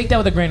 take that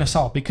with a grain of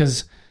salt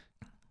because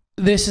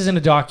this isn't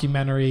a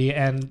documentary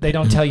and they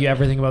don't tell you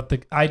everything about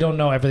I don't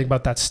know everything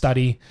about that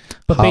study,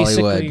 but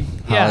basically,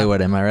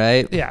 Hollywood, am I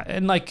right? Yeah,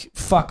 and like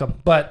fuck them.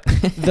 But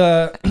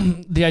the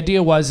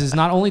idea is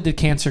not only did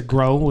cancer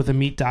grow with a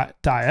meat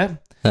diet,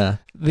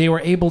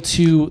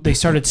 they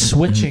started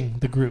switching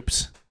the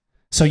groups.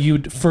 So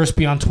you'd first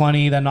be on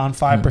 20, then on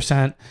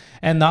 5%.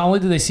 And not only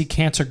did they see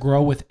cancer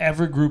grow with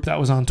every group that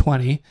was on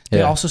 20,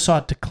 they also saw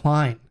it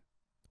decline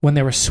when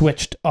they were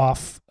switched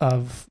off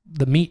of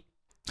the meat.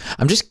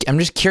 I'm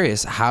just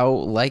curious, how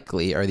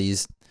likely are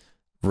these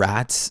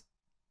rats,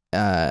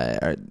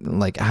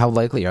 how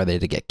likely are they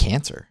to get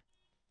cancer?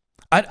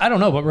 I don't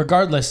know, but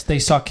regardless, they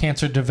saw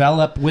cancer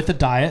develop with a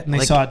diet and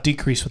they saw it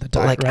decrease with a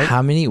diet, right?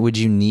 How many would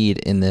you need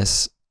in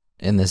this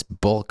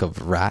bulk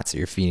of rats that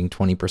you're feeding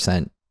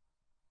 20%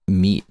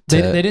 meat?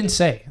 They didn't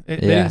say. They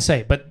didn't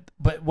say, but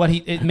what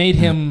it made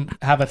him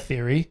have a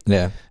theory.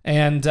 Yeah.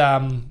 And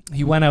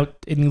he went out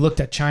and he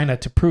looked at China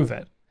to prove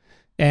it.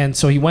 And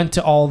so he went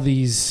to all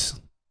these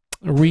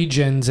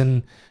regions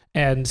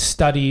and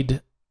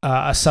studied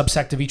a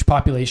subsect of each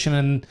population,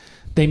 and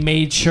they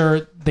made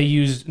sure they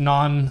used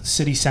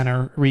non-city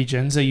center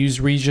regions. They used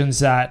regions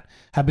that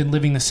have been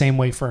living the same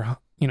way for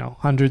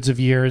hundreds of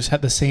years,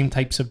 had the same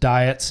types of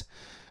diets,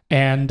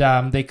 and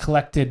they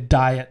collected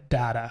diet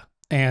data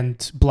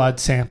and blood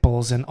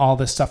samples and all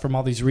this stuff from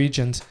all these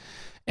regions,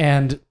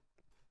 and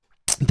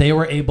they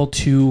were able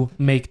to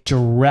make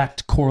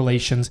direct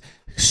correlations,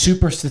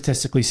 super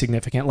statistically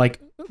significant.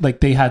 Like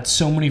they had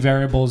so many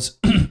variables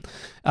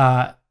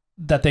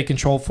that they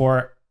controlled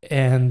for,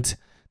 and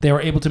they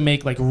were able to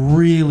make like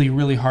really,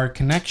 really hard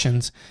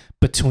connections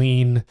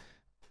between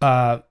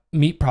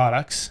meat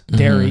products,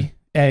 dairy,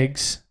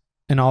 eggs,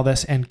 and all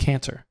this, and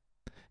cancer.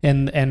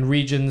 And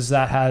regions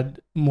that had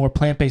more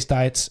plant-based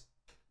diets,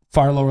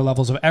 far lower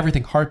levels of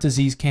everything, heart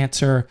disease,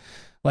 cancer,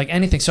 like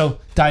anything. So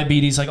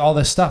diabetes, like all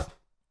this stuff.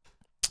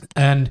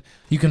 And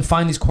you can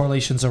find these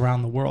correlations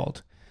around the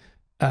world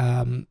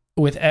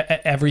with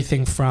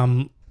everything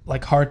from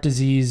like heart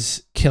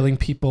disease killing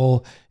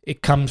people.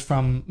 It comes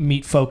from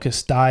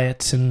meat-focused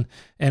diets and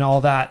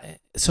all that.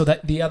 So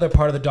that the other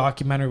part of the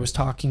documentary was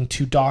talking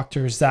to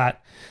doctors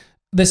that,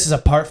 this is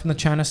apart from the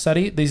China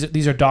study,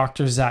 these are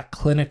doctors that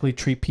clinically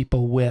treat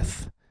people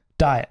with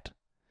diet.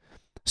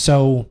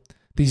 So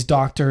these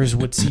doctors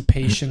would see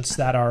patients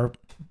that are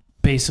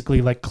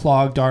basically like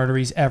clogged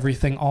arteries,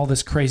 everything, all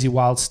this crazy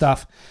wild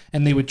stuff,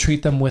 and they would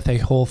treat them with a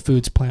whole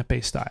foods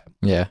plant-based diet.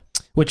 Yeah.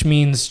 Which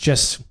means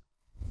just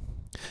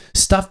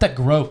stuff that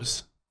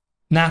grows,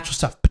 natural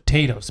stuff,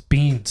 potatoes,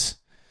 beans,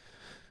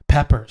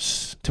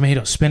 peppers,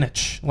 tomatoes,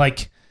 spinach.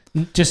 Like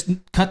just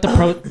cut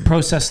the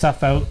processed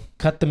stuff out,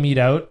 cut the meat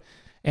out,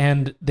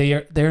 and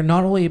they're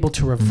not only able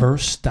to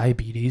reverse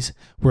diabetes,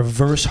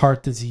 reverse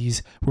heart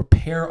disease,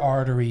 repair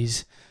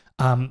arteries.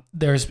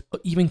 There's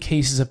even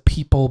cases of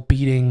people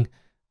beating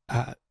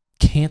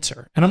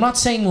cancer. And I'm not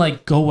saying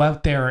like go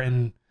out there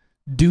and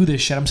do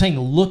this shit. I'm saying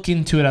look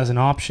into it as an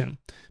option,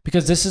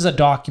 because this is a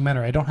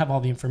documentary. I don't have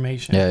all the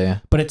information. Yeah.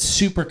 But it's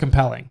super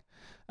compelling.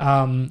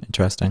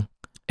 Interesting.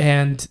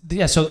 And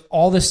so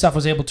all this stuff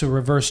was able to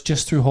reverse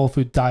just through whole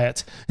food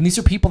diets. And these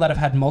are people that have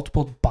had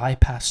multiple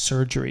bypass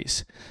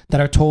surgeries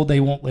that are told they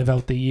won't live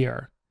out the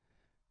year,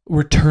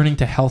 returning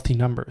to healthy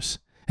numbers.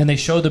 And they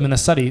showed them in the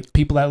study,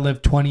 people that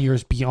lived 20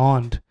 years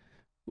beyond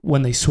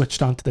when they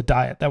switched onto the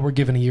diet, that were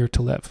given a year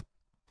to live.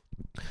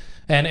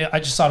 And I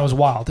just thought it was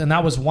wild. And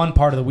that was one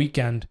part of the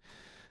weekend.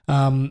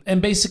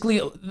 And basically,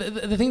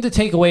 the thing to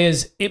take away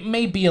is it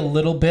may be a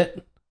little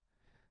bit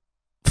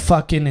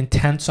fucking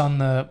intense on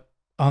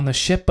the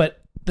ship,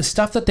 but the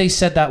stuff that they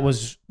said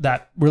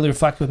that really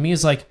reflected with me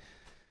is like,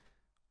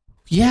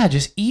 yeah,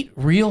 just eat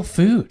real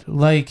food.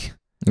 Like,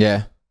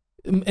 yeah.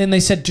 And they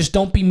said, just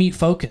don't be meat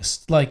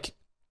focused. Like,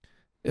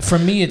 for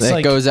me, it's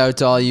that goes out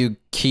to all you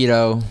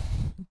keto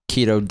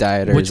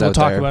dieters, which we'll out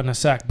talk there. about in a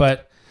sec.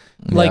 But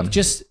like,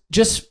 just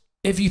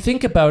if you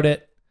think about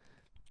it,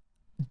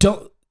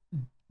 don't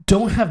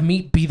have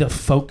meat be the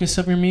focus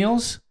of your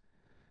meals.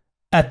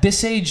 At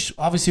this age,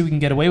 obviously we can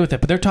get away with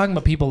it, but they're talking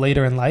about people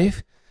later in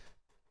life.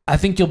 I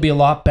think you'll be a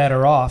lot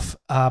better off.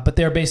 But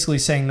they're basically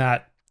saying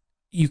that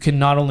you can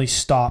not only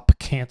stop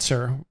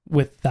cancer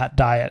with that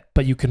diet,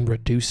 but you can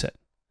reduce it.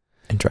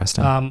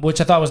 Interesting. Which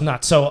I thought was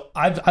nuts. So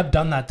I've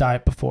done that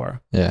diet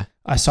before. Yeah.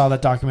 I saw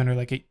that documentary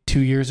like 2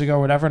 years ago or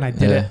whatever, and I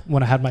did Yeah. it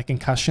when I had my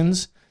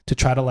concussions to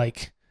try to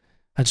like,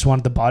 I just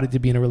wanted the body to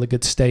be in a really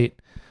good state.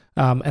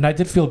 And I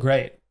did feel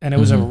great, and it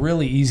was a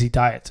really easy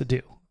diet to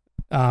do.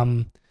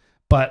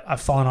 But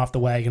I've fallen off the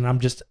wagon. I'm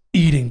just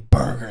eating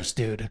burgers,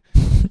 dude.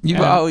 You've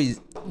And- always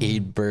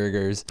ate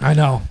burgers. I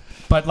know,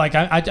 but like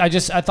I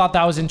thought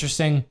that was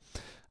interesting.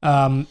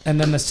 And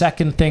then the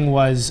second thing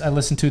was I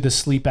listened to the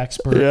sleep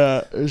expert.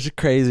 Yeah, it was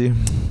crazy.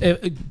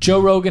 Joe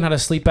Rogan had a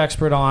sleep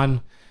expert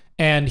on,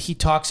 and he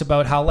talks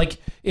about how like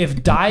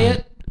if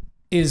diet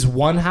is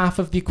one half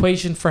of the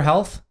equation for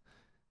health,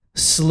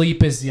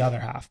 sleep is the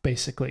other half,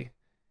 basically.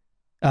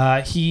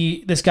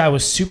 This guy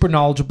was super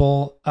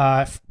knowledgeable.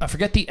 I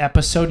forget the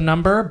episode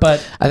number,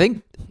 but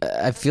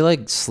I feel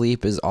like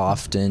sleep is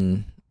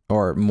often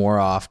or more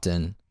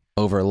often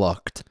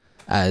overlooked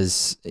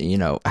as,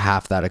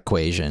 half that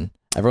equation.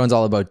 Everyone's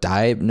all about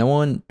diet. No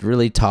one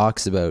really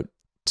talks about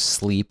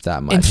sleep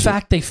that much. in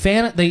fact,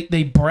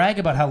 they brag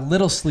about how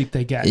little sleep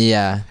they get.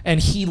 Yeah. And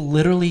he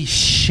literally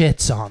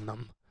shits on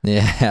them.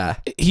 Yeah.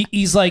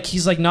 He's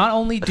like, not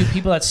only do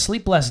people that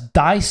sleep less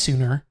die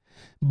sooner,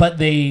 but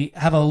they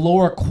have a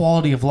lower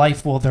quality of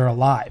life while they're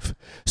alive.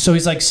 So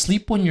he's like,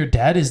 sleep when you're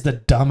dead is the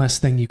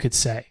dumbest thing you could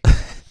say.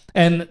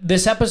 And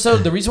this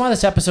episode, the reason why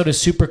this episode is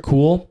super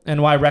cool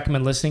and why I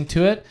recommend listening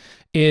to it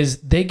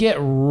is they get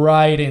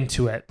right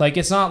into it. Like,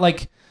 it's not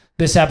like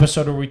this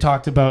episode where we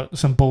talked about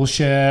some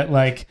bullshit.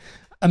 Like,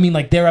 I mean,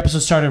 like their episode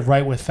started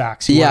right with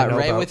facts.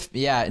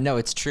 No,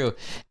 it's true.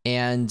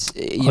 And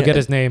I'll get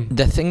his name.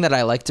 The thing that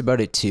I liked about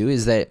it too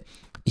is that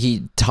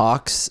he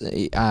talks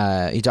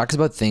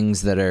about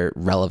things that are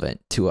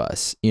relevant to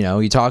us.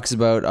 He talks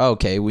about,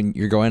 when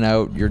you're going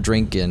out, you're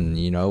drinking,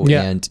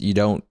 and you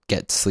don't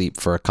get sleep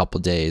for a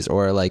couple days,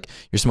 or like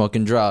you're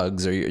smoking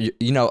drugs, or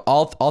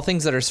all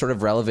things that are sort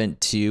of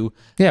relevant to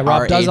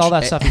Rob does all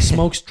that stuff. He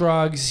smokes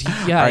drugs.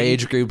 Our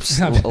age group's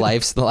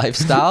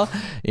lifestyle,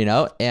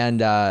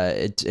 and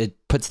it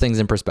puts things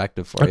in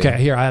perspective for you. Okay,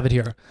 here I have it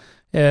here.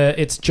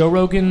 It's Joe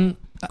Rogan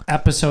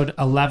episode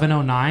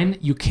 1109.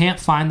 You can't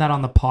find that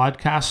on the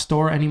podcast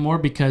store anymore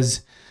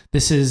because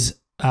this is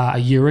a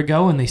year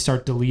ago and they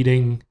start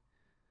deleting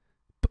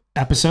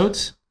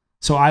episodes.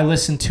 So I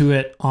listened to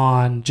it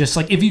on just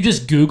like, if you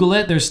just Google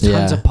it, there's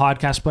tons of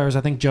podcast players.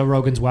 I think Joe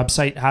Rogan's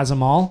website has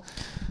them all.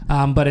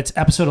 But it's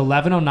episode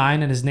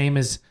 1109 and his name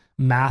is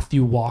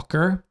Matthew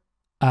Walker.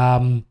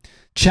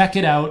 Check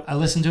it out. I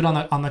listened to it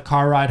on the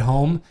car ride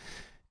home.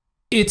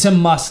 It's a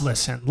must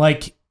listen.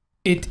 Like,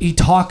 he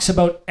talks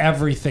about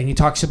everything. He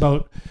talks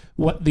about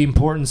what the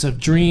importance of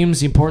dreams,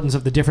 the importance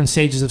of the different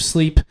stages of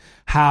sleep,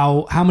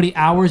 how many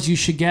hours you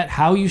should get,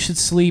 how you should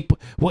sleep,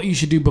 what you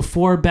should do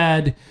before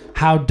bed,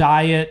 how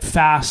diet,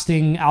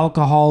 fasting,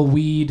 alcohol,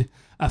 weed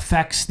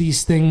affects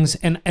these things,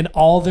 and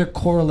all their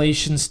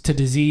correlations to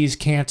disease,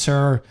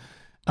 cancer,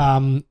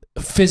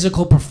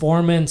 physical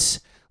performance.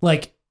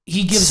 Like,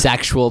 he gives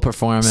sexual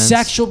performance,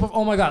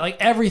 oh my God, like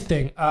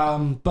everything.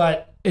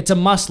 But it's a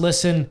must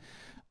listen.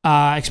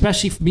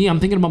 Especially for me, I'm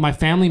thinking about my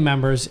family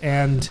members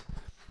and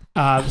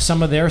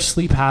some of their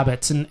sleep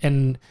habits.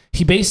 And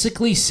he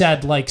basically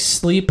said, like,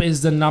 sleep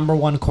is the number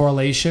one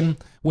correlation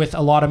with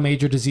a lot of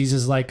major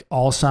diseases like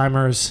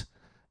Alzheimer's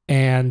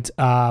and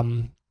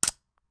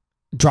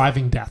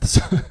driving deaths.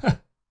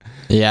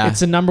 Yeah. It's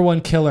the number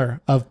one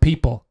killer of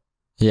people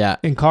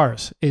in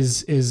cars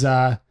is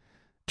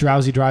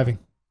drowsy driving.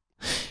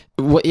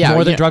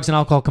 More than drugs and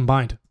alcohol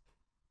combined.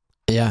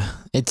 Yeah,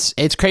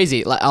 it's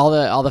crazy. Like,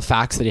 all the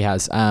facts that he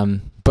has.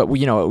 But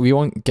we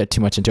won't get too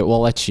much into it.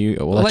 We'll let you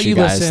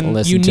guys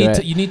listen to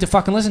it. You need to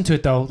fucking listen to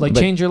it though. Like,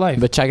 change your life.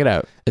 But check it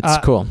out. It's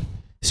cool.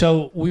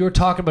 So we were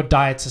talking about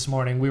diets this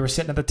morning. We were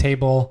sitting at the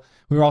table.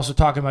 We were also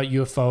talking about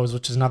UFOs,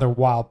 which is another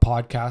wild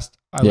podcast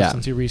I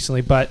listened to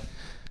recently. But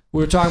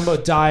we were talking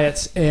about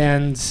diets,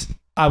 and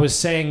I was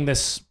saying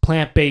this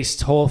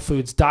plant-based whole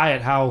foods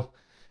diet, how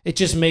it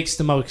just makes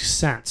the most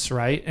sense,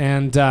 right?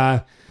 And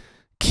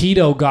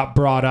keto got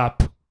brought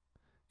up,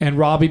 and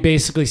Robbie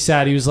basically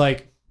said, he was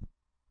like,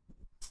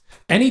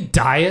 any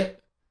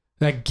diet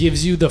that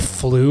gives you the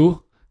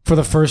flu for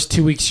the first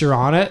 2 weeks you're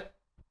on it,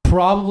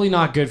 probably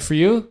not good for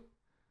you.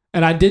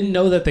 And I didn't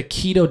know that the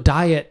keto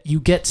diet, you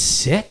get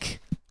sick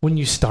when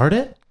you start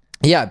it.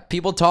 Yeah,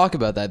 people talk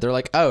about that. They're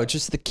like, oh, it's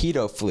just the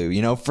keto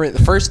flu, for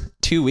the first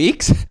 2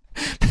 weeks.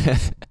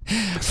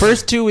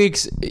 First 2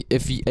 weeks,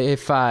 if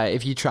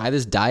you try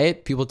this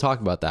diet, people talk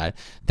about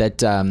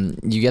that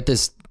you get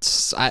this.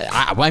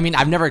 I mean,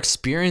 I've never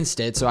experienced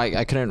it, so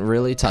I couldn't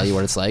really tell you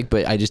what it's like,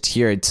 but I just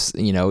hear it's,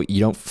 you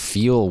don't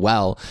feel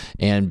well,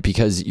 and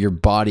because your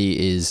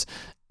body is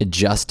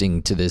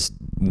adjusting to this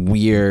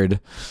weird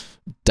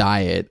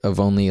diet of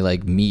only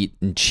like meat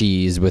and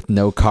cheese with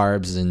no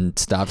carbs and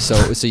stuff,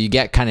 so you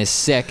get kind of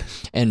sick,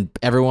 and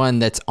everyone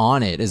that's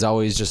on it is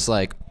always just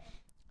like,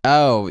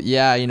 oh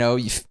yeah,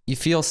 you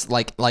feel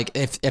like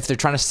if they're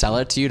trying to sell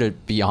it to you to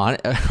be on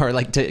it or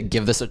like to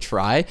give this a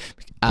try,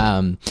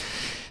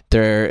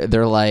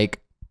 they're like,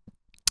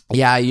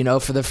 yeah, you know,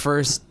 for the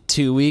first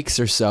 2 weeks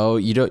or so,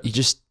 you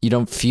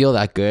don't feel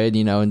that good,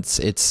 you know,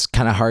 it's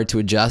kind of hard to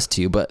adjust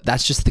to, but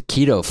that's just the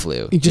keto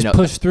flu. You just know,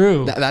 push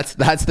through. That's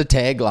the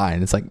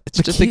tagline. It's like it's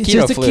just the It's keto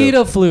just flu. the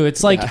keto flu.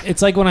 It's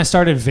like when I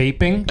started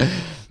vaping,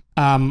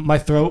 my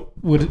throat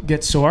would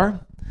get sore,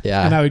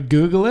 Yeah. and I would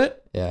Google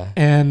it, Yeah.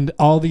 and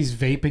all these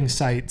vaping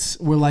sites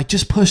were like,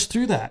 just push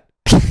through that.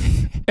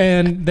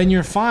 And then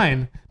you're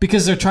fine,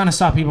 because they're trying to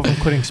stop people from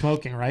quitting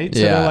smoking, right?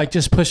 So Yeah. they're like,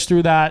 just push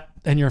through that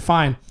and you're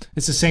fine.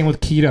 It's the same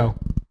with keto.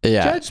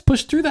 Yeah. Just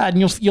push through that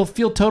and you'll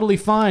feel totally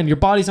fine. Your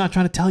body's not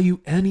trying to tell you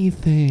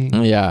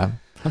anything. Yeah.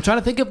 I'm trying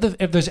to think of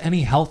if there's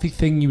any healthy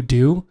thing you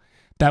do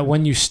that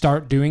when you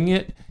start doing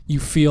it, you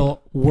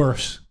feel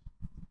worse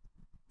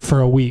for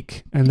a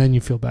week and then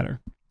you feel better.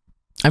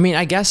 I mean,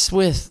 I guess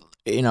with,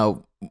 you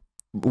know,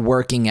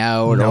 working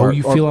out No, or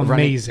you feel running-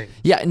 amazing.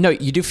 Yeah, no,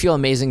 you do feel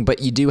amazing,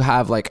 but you do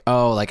have like,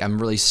 oh, like I'm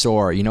really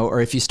sore, you know,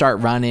 or if you start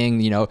running,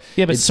 you know.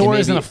 Yeah, but sore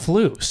isn't a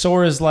flu.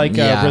 Sore is like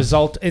Yeah. a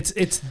result. It's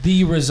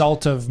the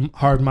result of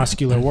hard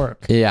muscular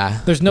work.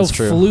 Yeah. There's no that's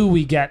true. flu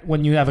we get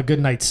when you have a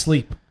good night's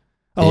sleep.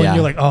 Oh, Yeah. and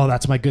you're like, oh,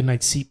 that's my good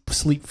night's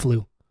sleep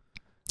flu.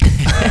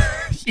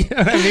 You know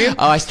what I mean?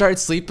 Oh, I started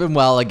sleeping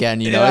well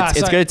again, you know. Yeah, it's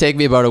so going to take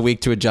me about a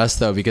week to adjust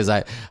though, because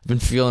I've been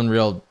feeling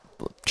real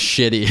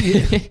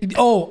shitty.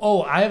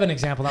 Oh, I have an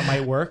example that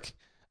might work.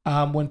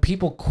 When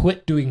people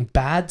quit doing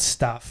bad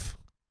stuff,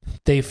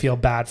 they feel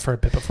bad for a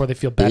bit before they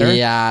feel better.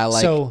 Yeah,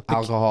 like So the-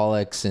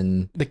 alcoholics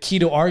and The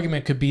keto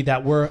argument could be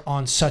that we're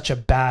on such a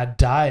bad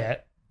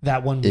diet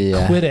that when we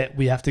Yeah. quit it,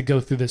 we have to go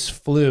through this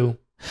flu.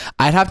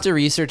 I'd have to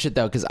research it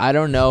though, because I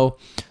don't know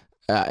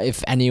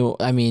if any.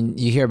 I mean,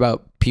 you hear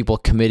about people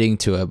committing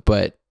to it,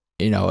 but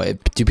you know,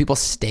 do people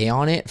stay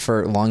on it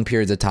for long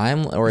periods of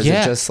time, or is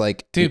Yeah. it just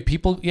like, Dude,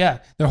 people, yeah,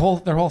 their whole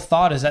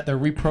thought is that they're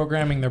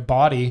reprogramming their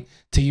body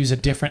to use a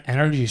different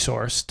energy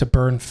source to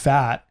burn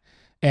fat,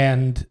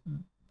 and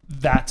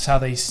that's how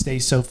they stay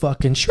so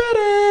fucking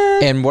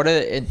shredded. And what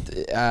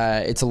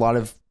it's a lot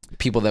of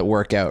people that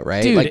work out,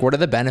 right? Dude, like, what are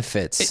the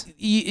benefits?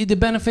 The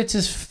benefits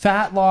is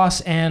fat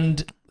loss,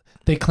 and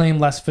they claim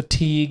less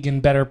fatigue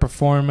and better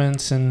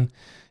performance, and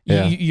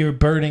Yeah. you're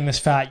burning this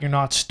fat, you're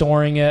not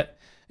storing it.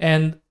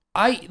 And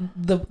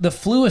the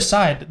flu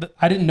aside,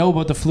 I didn't know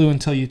about the flu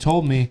until you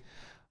told me.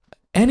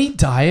 Any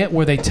diet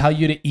where they tell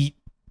you to eat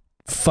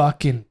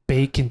fucking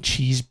bacon,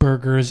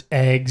 cheeseburgers,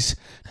 eggs,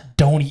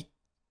 don't eat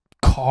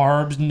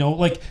carbs,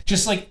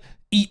 just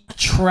eat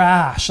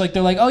trash. Like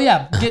they're like, oh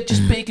yeah, get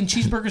just bacon,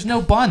 cheeseburgers,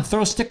 no bun,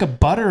 throw a stick of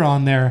butter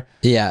on there.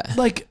 Yeah.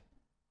 Like,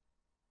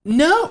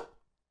 no,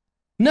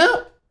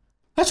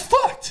 that's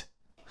fucked.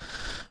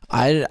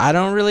 I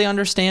don't really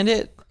understand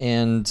it,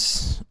 and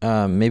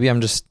maybe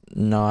I'm just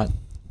not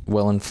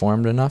well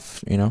informed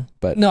enough, you know.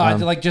 But No,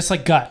 I just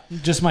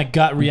my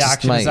gut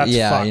reaction is that's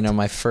fucked. you know,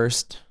 my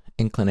first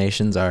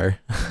inclinations are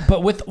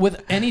But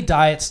with any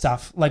diet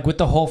stuff, like with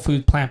the whole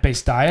food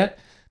plant-based diet,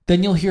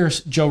 then you'll hear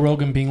Joe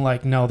Rogan being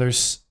like, no,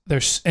 there's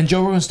and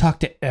Joe Rogan's talked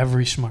to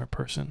every smart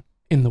person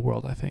in the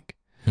world, I think.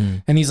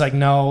 And he's like,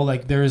 no,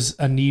 like there's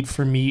a need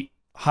for meat,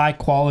 high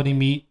quality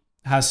meat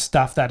has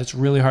stuff that it's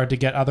really hard to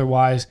get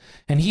otherwise.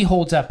 And he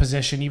holds that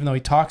position, even though he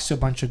talks to a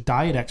bunch of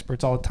diet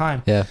experts all the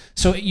time. yeah.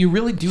 So you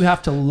really do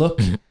have to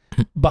look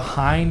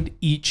behind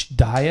each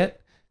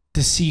diet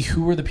to see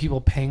who are the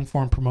people paying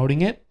for and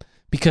promoting it,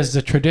 because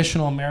the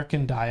traditional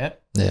American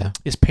diet Yeah.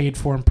 is paid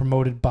for and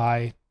promoted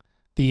by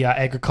the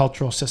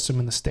agricultural system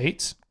in the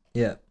States.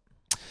 Yeah.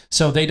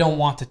 So they don't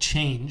want to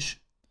change.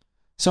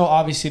 So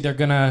obviously they're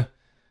gonna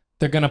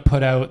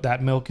put out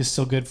that milk is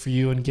still good for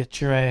you and get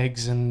your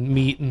eggs and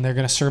meat, and they're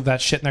gonna serve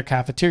that shit in their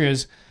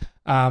cafeterias.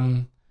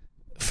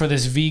 For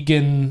this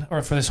vegan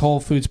or for this Whole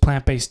Foods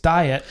plant-based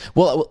diet.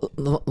 Well,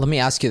 let me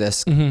ask you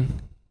this Mm-hmm.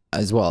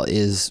 as well: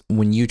 is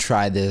when you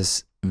try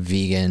this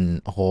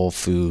vegan Whole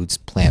Foods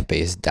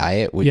plant-based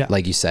diet, which, Yeah.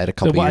 like you said a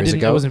couple years It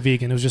ago, wasn't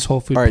vegan. It was just Whole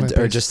Food or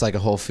plant-based. just like a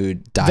whole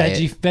food diet,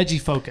 veggie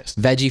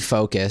focused. veggie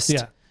focused.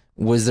 Yeah.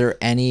 Was there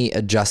any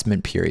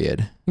adjustment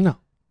period? No.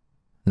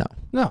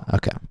 No.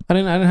 Okay. I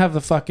didn't have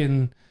the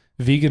fucking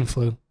vegan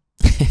flu.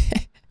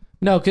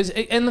 No,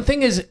 and the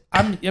thing is,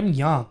 I'm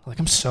young. Like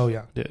I'm so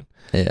young, dude.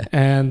 Yeah.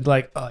 And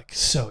like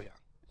so young.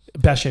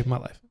 Best shape of my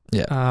life.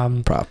 Yeah.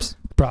 Props.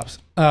 Props.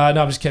 No, I'm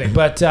just kidding.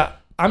 But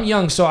I'm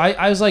young, so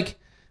I was like,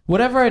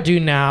 whatever I do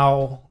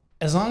now,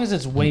 as long as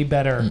it's way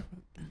better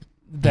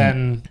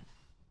than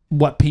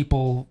what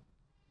people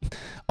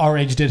our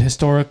age did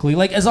historically.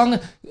 Like as long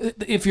as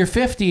if you're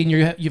 50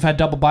 and you've had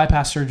double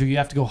bypass surgery, you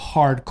have to go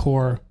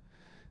hardcore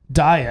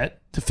diet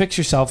to fix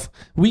yourself.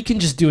 We can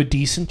just do a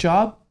decent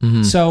job.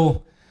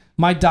 So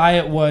my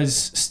diet was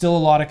still a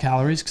lot of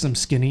calories because I'm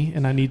skinny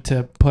and I need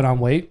to put on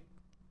weight.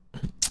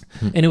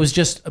 And it was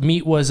just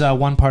meat was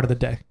one part of the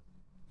day,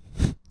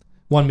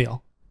 one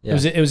meal. Yeah.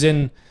 It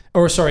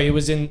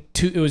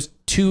was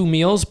two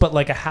meals, but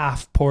like a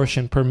half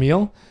portion per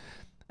meal.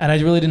 And I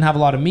really didn't have a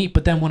lot of meat.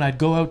 But then when I'd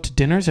go out to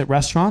dinners at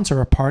restaurants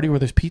or a party where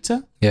there's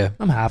pizza, Yeah.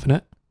 I'm having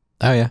it.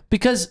 Oh yeah.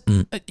 Because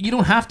you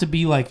don't have to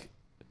be like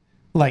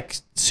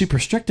super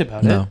strict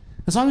about No. it.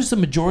 as long as the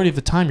majority of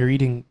the time you're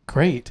eating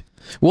great.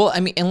 Well, I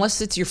mean, unless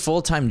it's your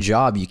full-time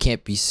job, you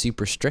can't be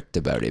super strict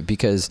about it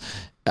because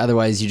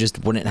otherwise you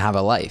just wouldn't have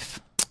a life.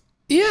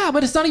 Yeah,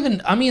 but it's not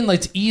even, I mean, like,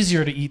 it's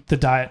easier to eat the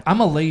diet. I'm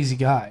a lazy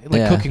guy,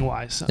 like, Yeah. cooking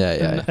wise.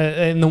 Yeah.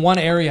 In the one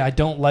area I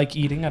don't like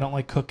eating, I don't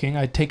like cooking.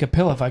 I'd take a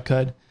pill if I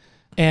could.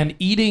 And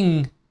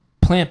eating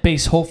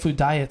plant-based whole food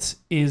diets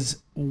is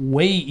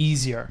way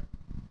easier.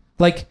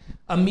 Like,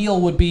 a meal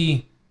would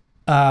be,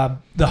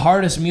 the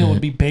hardest meal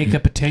would be bake a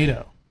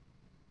potato.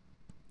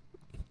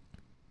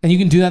 And you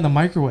can do that in the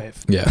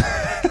microwave. Yeah.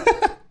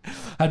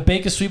 I'd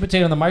bake a sweet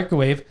potato in the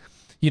microwave.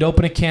 You'd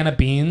open a can of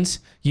beans.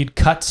 You'd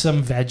cut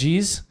some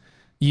veggies.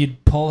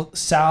 You'd pull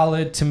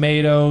salad,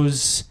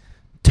 tomatoes,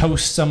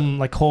 toast some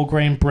like whole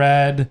grain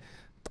bread,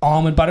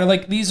 almond butter.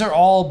 Like, these are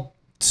all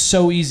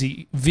so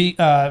easy.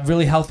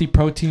 Really healthy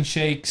protein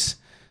shakes.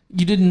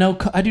 You didn't know.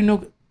 I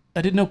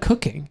didn't know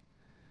cooking.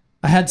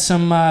 I had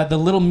some. The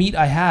little meat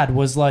I had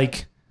was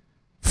like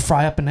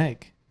fry up an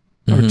egg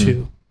or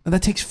two. And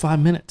that takes 5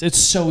 minutes. It's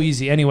so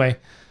easy. Anyway,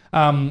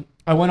 I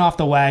went off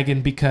the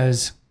wagon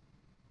because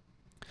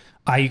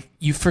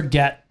you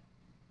forget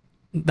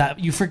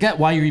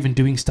why you're even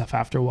doing stuff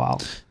after a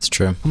while. It's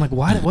true. I'm like,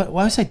 why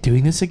was I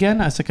doing this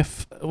again? I was like,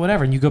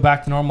 whatever. And you go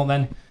back to normal,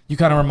 then you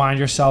kind of remind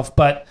yourself.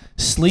 But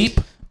sleep,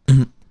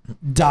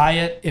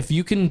 diet, if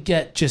you can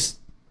get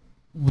just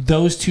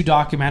those two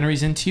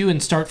documentaries into you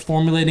and start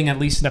formulating at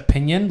least an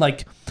opinion,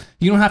 like,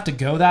 you don't have to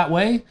go that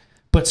way,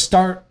 but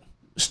start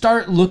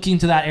looking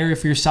to that area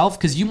for yourself,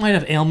 because you might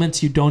have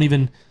ailments you don't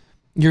even,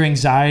 your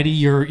anxiety,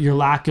 your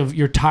lack of,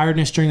 your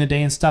tiredness during the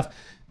day and stuff.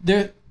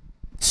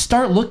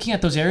 Start looking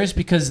at those areas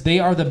because they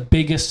are the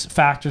biggest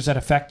factors that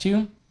affect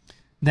you.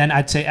 Then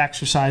I'd say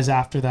exercise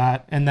after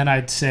that, and then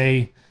I'd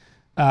say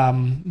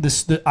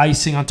the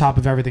icing on top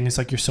of everything is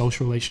like your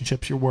social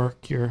relationships, your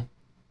work, the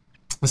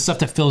stuff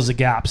that fills the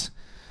gaps.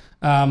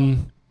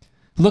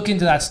 Look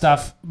into that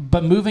stuff,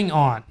 but moving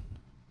on.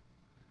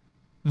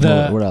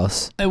 What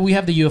else? We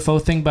have the UFO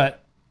thing,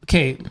 but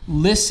okay,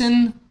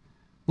 listen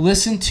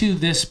to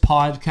this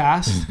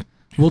podcast.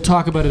 We'll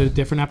talk about it in a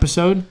different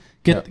episode.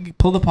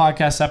 Pull the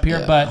podcast up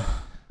here, Yeah. but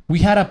we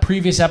had a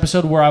previous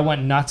episode where I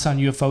went nuts on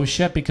UFO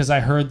shit because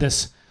I heard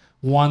this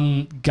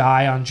one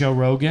guy on Joe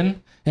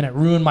Rogan, and it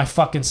ruined my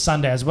fucking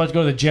Sunday. I was about to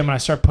go to the gym and I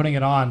started putting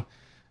it on,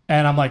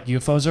 and I'm like,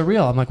 UFOs are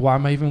real. I'm like, why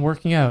am I even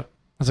working out?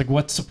 I was like,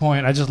 what's the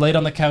point? I just laid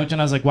on the couch and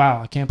I was like,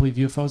 wow, I can't believe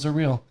UFOs are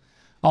real.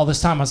 All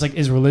this time I was like,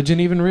 is religion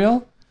even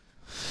real?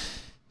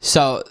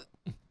 So,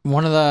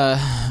 one of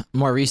the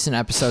more recent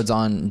episodes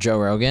on Joe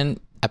Rogan,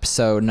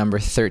 episode number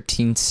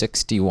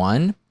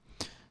 1361,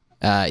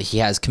 he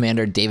has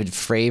Commander David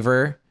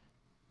Fravor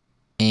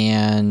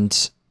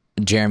and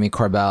Jeremy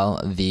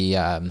Corbell,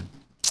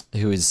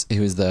 who is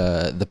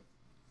the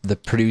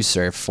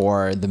producer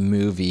for the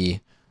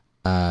movie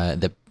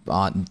that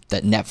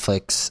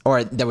Netflix,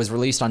 or that was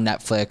released on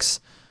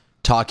Netflix,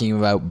 talking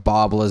about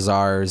Bob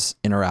Lazar's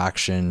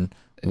interaction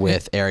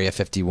with Area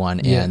 51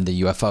 and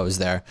the UFOs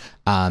there.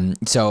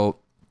 So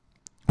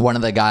one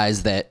of the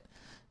guys that,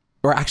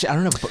 or actually, I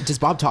don't know, does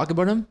Bob talk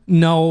about him?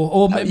 No.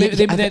 Oh,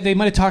 they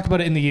might have talked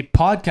about it in the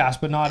podcast,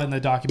 but not in the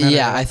documentary.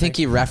 Yeah, I think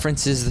he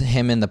references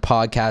him in the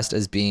podcast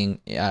as being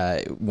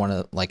one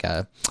of like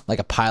a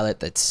pilot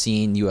that's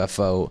seen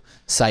UFO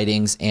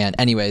sightings. And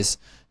anyways,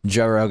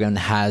 Joe Rogan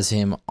has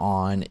him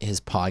on his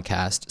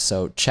podcast,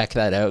 so check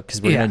that out because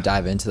we're gonna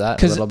dive into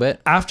that a little bit.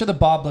 After the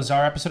Bob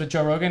Lazar episode of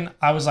Joe Rogan,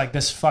 I was like,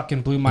 this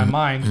fucking blew my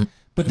mind.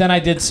 But then I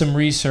did some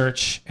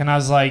research and I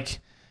was like,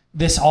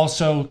 this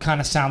also kind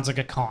of sounds like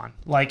a con.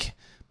 Like,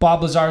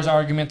 Bob Lazar's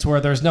arguments where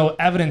there's no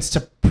evidence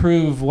to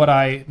prove what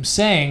I'm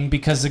saying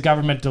because the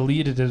government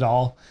deleted it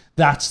all.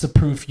 That's the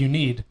proof you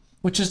need,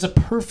 which is the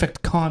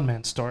perfect con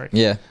man story.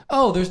 Yeah.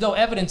 Oh, there's no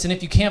evidence, and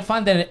if you can't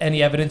find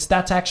any evidence,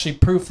 that's actually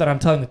proof that I'm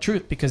telling the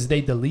truth because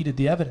they deleted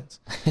the evidence.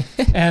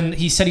 And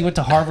he said he went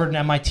to Harvard and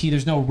MIT.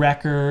 There's no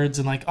records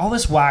and like all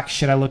this whack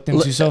shit I looked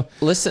into. So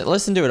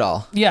listen to it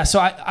all. Yeah, so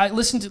I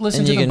listened to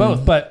them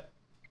both, but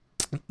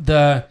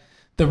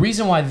the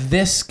reason why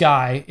this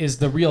guy is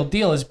the real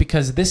deal is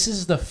because this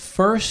is the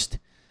first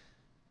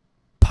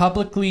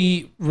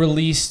publicly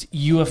released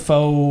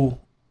UFO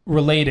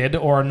related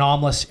or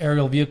anomalous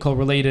aerial vehicle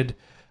related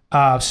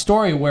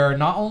story where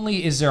not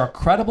only is there a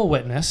credible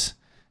witness,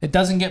 it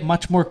doesn't get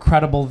much more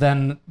credible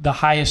than the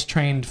highest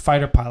trained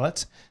fighter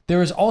pilots.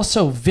 There is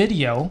also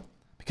video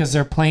because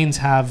their planes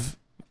have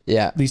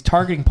these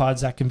targeting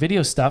pods that can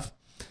video stuff.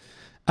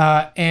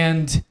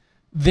 And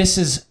this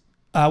is,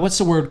 what's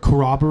the word,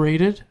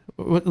 corroborated?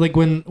 Like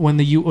when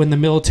the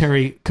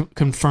military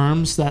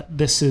confirms that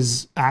this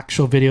is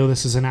actual video,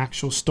 this is an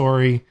actual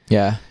story.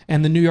 Yeah.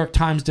 And the New York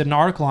Times did an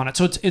article on it.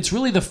 So it's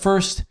really the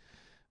first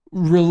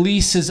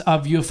releases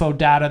of UFO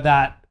data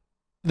that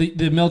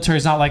the military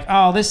is not like,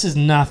 oh, this is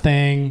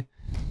nothing.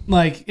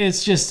 Like,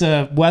 it's just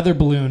a weather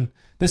balloon.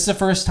 This is the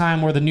first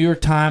time where the New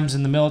York Times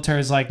and the military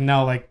is like,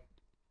 no, like,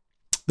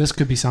 this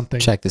could be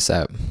something. Check this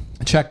out.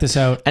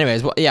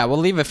 Anyways, we'll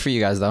leave it for you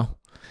guys though.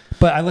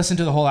 But I listened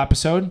to the whole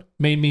episode,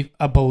 made me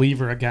a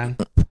believer again.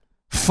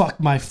 fuck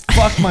my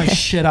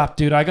shit up,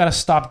 dude. I gotta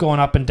stop going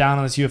up and down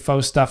on this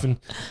UFO stuff and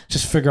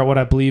just figure out what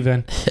I believe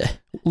in.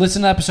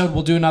 Listen to the episode.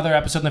 We'll do another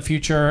episode in the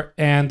future.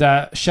 And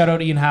shout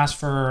out Ian Haas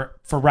for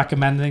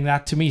recommending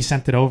that to me. He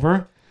sent it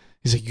over.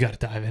 He's like, you got to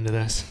dive into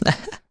this.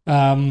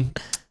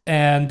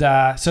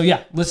 So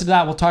yeah, listen to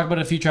that. We'll talk about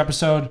it in a future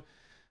episode,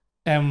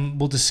 and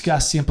we'll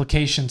discuss the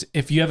implications.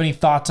 If you have any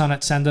thoughts on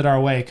it, send it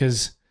our way.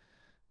 Because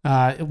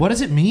what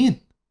does it mean?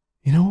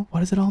 You know,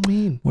 what does it all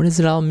mean? What does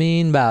it all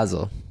mean,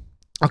 Basil?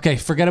 Okay,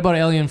 forget about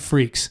alien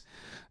freaks.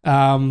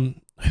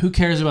 Who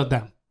cares about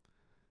them?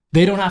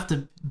 They don't have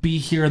to be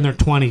here in their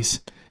 20s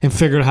and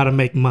figure out how to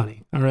make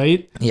money. All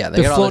right? Yeah,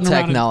 they got all the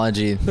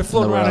technology. They're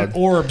floating around in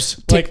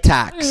orbs. Tic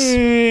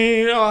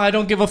Tacs. I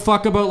don't give a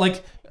fuck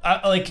about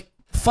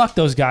fuck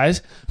those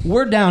guys.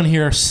 We're down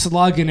here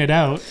slugging it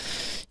out.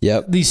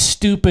 Yep. These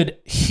stupid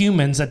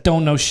humans that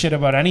don't know shit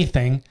about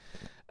anything.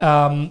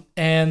 It's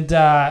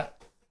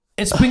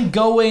been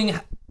going.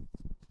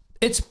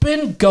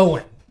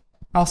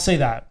 I'll say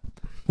that.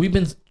 We've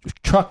been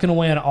trucking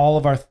away on all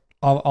of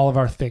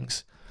our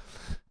things.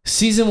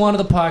 Season 1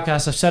 of the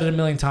podcast, I've said it a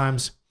million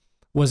times,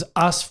 was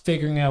us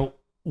figuring out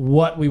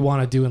what we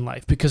want to do in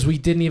life because we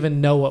didn't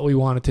even know what we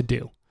wanted to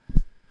do.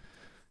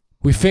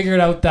 We figured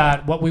out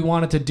that what we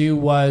wanted to do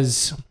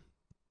was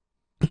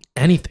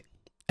anything.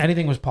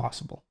 Anything was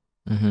possible.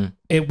 Mm-hmm.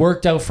 It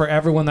worked out for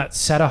everyone that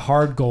set a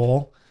hard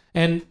goal.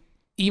 And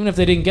even if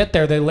they didn't get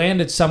there, they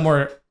landed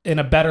somewhere in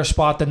a better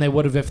spot than they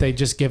would have if they'd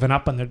just given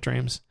up on their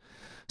dreams.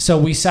 So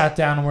we sat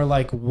down and we're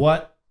like,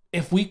 what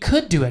if we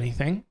could do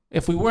anything?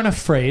 If we weren't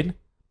afraid,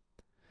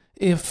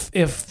 if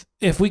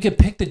we could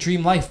pick the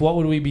dream life, what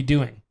would we be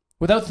doing?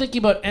 Without thinking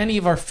about any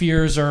of our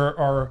fears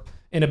or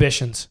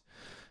inhibitions.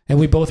 And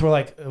we both were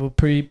like,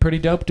 pretty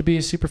dope to be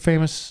a super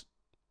famous,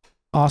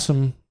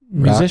 awesome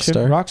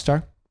musician, rock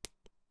star.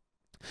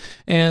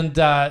 And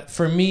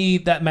for me,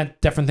 that meant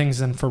different things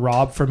than for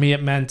Rob. For me,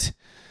 it meant,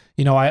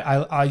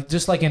 I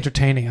just like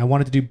entertaining. I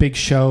wanted to do big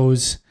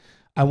shows.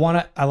 I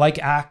like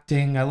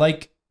acting. I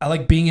like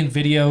being in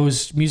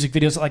videos, music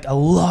videos. I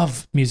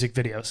love music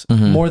videos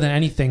more than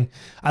anything.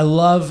 I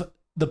love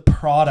the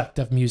product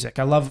of music.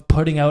 I love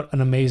putting out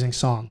an amazing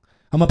song.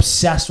 I'm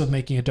obsessed with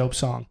making a dope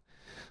song.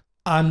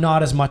 I'm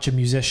not as much a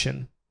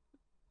musician.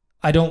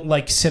 I don't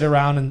sit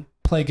around and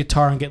play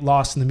guitar and get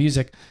lost in the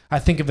music. I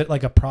think of it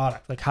like a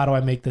product. Like, how do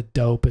I make the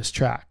dopest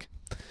track?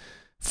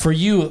 For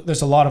you,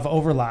 there's a lot of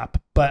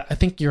overlap, but I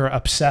think you're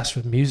obsessed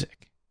with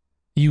music.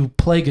 You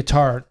play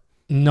guitar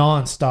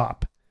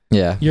nonstop.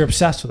 Yeah. You're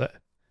obsessed with it.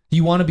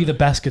 You want to be the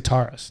best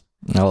guitarist.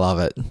 I love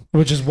it.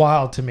 Which is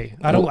wild to me.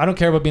 I don't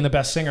care about being the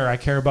best singer. I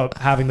care about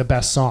having the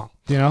best song,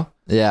 Yeah.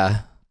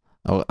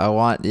 I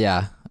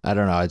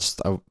don't know.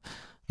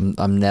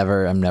 I'm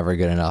never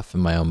good enough in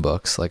my own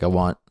books. I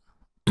want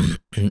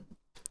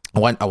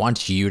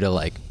you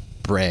to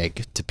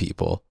brag to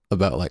people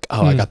about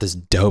I got this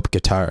dope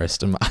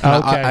guitarist and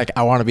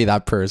I want to be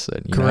that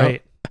person.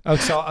 Great. Oh,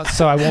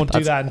 so I won't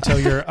do that until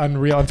you're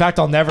unreal. In fact,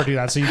 I'll never do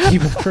that. So you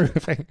keep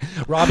improving.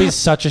 Robbie's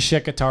such a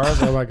shit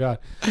guitarist. Oh my God.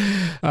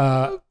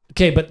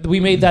 Okay, but we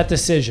made that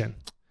decision,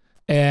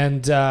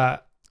 and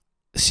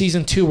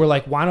season 2, we're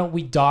like, why don't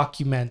we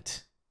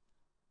document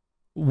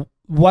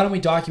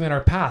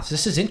our paths?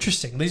 This is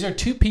interesting. These are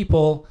two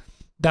people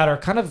that are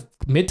kind of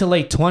mid to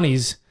late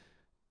 20s.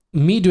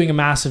 Me doing a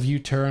massive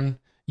U-turn.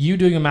 You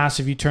doing a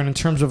massive U-turn in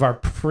terms of our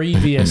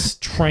previous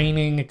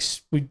training.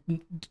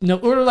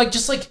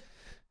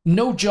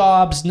 No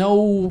jobs,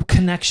 no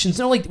connections.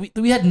 No,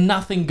 we had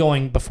nothing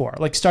going before.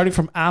 Starting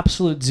from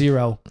absolute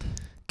zero.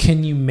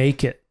 Can you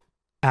make it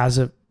as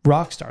a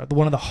rock star?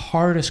 One of the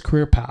hardest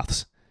career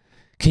paths.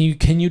 Can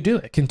you do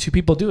it? Can two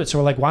people do it? So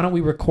we're like, why don't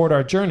we record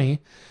our journey?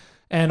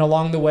 And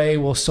along the way,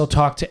 we'll still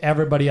talk to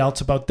everybody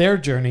else about their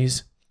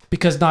journeys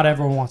because not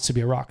everyone wants to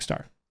be a rock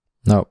star.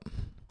 Nope.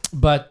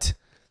 But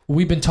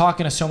we've been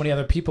talking to so many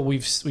other people.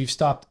 We've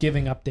stopped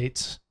giving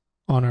updates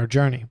on our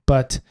journey.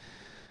 But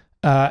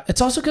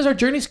it's also because our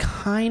journey's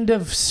kind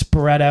of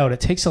spread out. It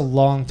takes a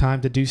long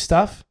time to do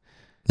stuff.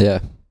 Yeah.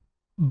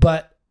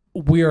 But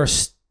we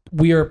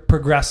are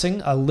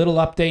progressing. A little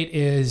update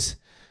is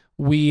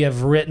we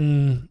have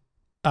written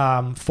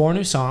 4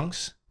 new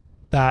songs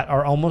that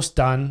are almost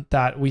done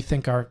that we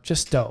think are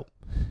just dope.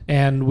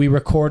 And we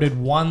recorded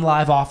 1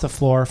 live off the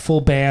floor,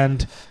 full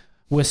band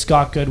with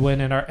Scott Goodwin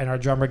and our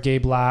drummer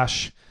Gabe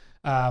Lash.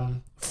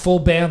 Full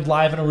band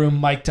live in a room,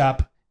 mic'd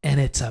up. And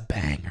it's a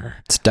banger.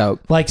 It's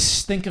dope.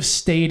 Think of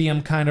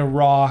stadium kind of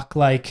rock.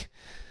 We're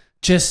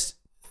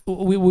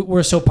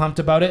so pumped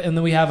about it. And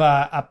then we have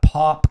a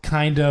pop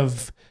kind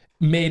of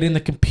made in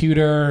the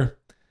computer,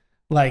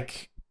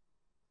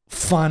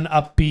 fun,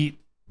 upbeat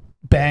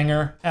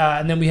banger.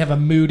 And then we have a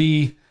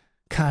moody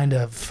kind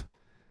of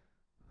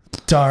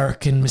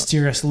dark and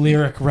mysterious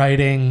lyric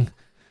writing.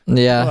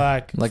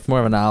 Yeah. Like more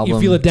of an album.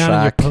 You feel it down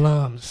track. in your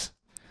plums.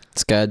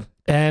 It's good.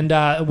 And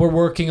we're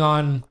working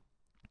on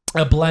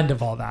a blend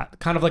of all that,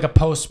 kind of like a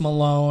Post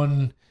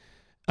Malone,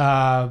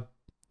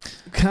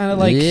 kind of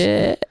like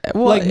yeah,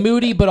 well, like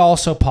moody, but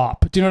also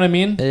pop. Do you know what I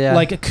mean? Yeah.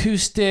 Like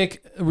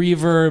acoustic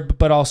reverb,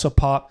 but also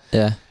pop.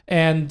 yeah,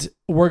 And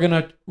we're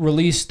gonna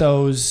release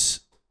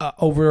those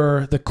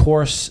over the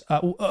course.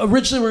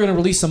 Originally, we're gonna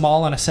release them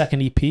all on a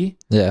second EP.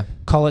 yeah.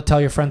 Call it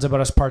 "Tell Your Friends About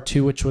Us" Part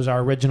 2, which was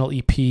our original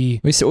EP,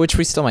 Which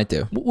we still might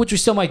do. which we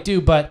still might do,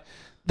 but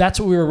that's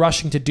what we were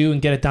rushing to do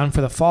and get it done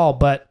for the fall.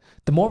 But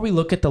the more we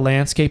look at the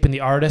landscape and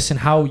the artists and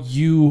how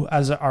you,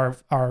 as our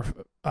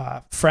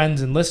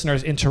friends and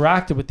listeners,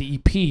 interacted with the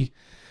EP,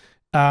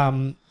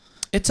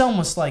 it's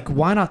almost like,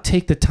 why not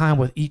take the time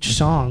with each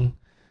song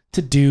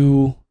to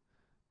do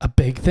a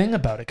big thing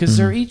about it? Because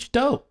they're each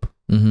dope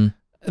Mm-hmm.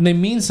 and they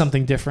mean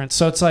something different.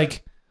 So it's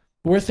like,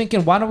 we're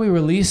thinking, why don't we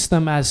release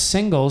them as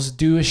singles,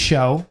 do a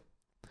show,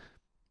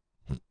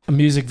 a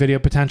music video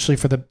potentially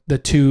for the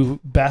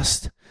two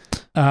best.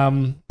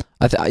 I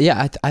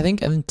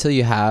think until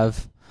you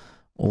have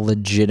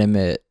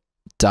legitimate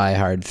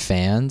diehard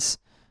fans,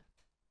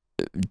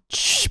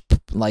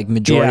 like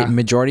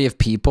majority of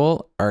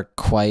people are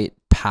quite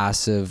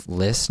passive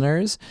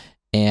listeners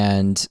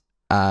and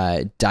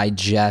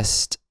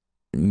digest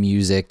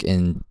music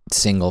in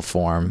single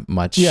form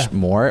much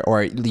more,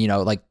 or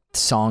like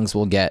songs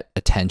will get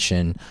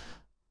attention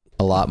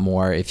a lot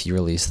more if you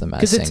release them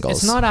as singles.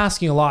 It's not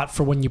asking a lot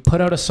for when you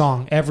put out a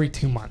song every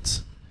 2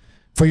 months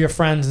for your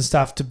friends and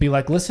stuff to be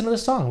like, listen to the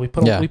song. We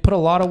put a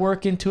lot of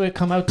work into it.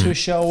 Come out to a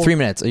show. 3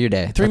 minutes of your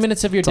day. 3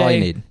 minutes of your day. All you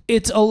need.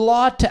 It's a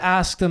lot to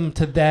ask them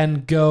to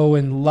then go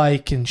and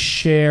like and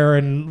share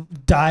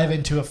and dive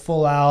into a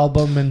full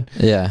album and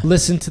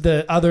listen to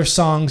the other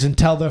songs and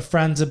tell their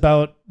friends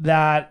about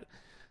that.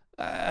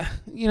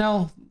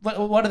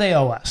 What do they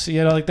owe us?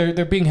 Like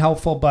they're being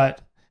helpful,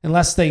 but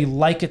unless they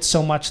like it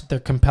so much that they're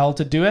compelled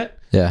to do it,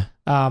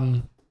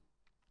 then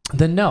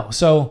no.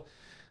 So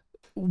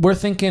we're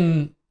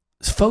thinking,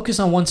 focus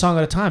on one song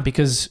at a time,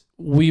 because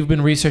we've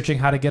been researching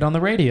how to get on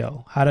the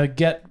radio, how to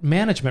get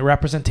management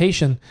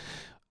representation,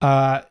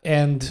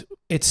 and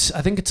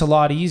I think it's a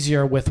lot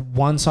easier with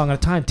one song at a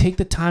time. Take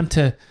the time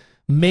to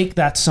make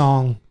that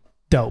song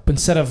dope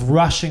instead of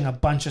rushing a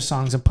bunch of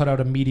songs and put out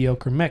a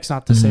mediocre mix.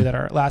 Not to say that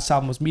our last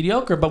album was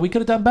mediocre, but we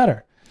could have done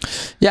better.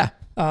 Yeah.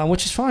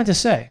 Which is fine to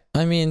say.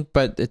 I mean,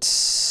 but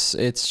it's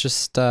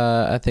just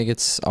I think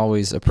it's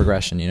always a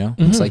progression.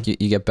 It's like you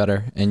get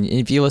better, and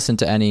if you listen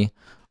to any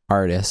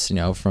artist,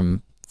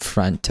 from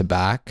front to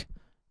back,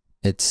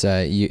 it's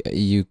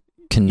you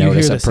can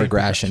notice a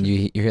progression.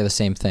 You hear the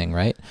same thing,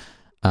 right?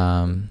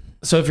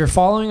 So if you're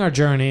following our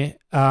journey,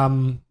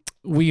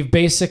 we've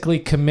basically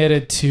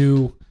committed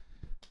to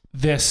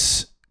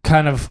this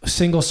kind of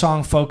single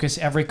song focus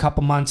every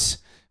couple months.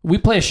 We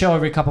play a show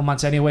every couple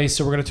months anyway,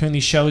 so we're going to turn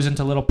these shows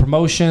into little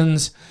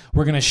promotions.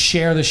 We're going to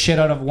share the shit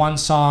out of one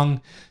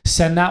song,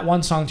 send that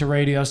one song to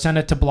radio, send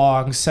it to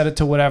blogs, send it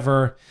to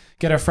whatever,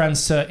 get our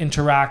friends to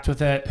interact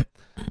with it.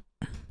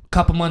 A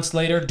couple months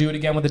later, do it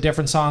again with a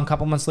different song. A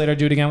couple months later,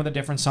 do it again with a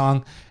different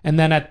song. And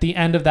then at the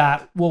end of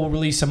that, we'll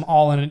release them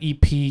all in an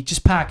EP,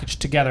 just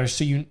packaged together.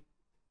 So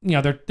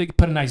they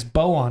put a nice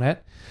bow on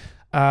it.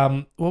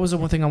 What was the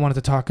one thing I wanted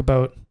to talk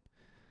about?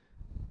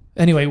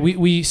 Anyway, we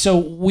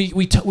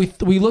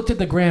looked at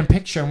the grand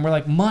picture and we're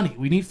like, money.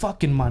 We need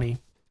fucking money.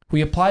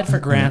 We applied for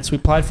grants. We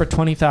applied for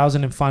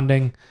 $20,000 in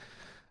funding.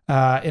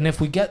 And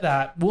if we get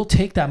that, we'll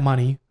take that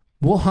money.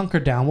 We'll hunker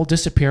down. We'll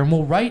disappear, and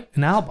we'll write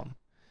an album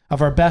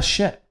of our best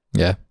shit.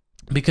 Yeah.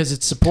 Because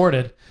it's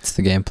supported. It's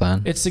the game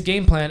plan. It's the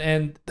game plan.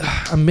 And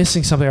I'm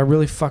missing something I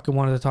really fucking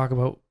wanted to talk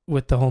about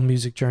with the whole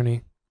music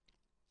journey.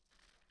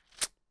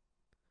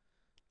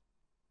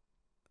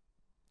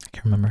 I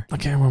can't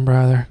remember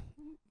either.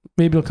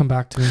 Maybe it'll come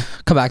back to me.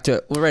 Come back to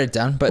it. We'll write it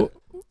down. But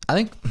I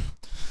think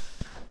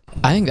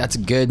that's a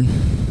good,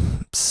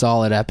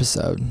 solid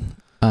episode. Do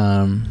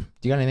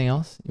you got anything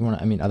else you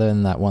want? Other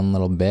than that one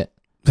little bit.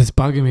 It's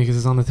bugging me because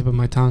it's on the tip of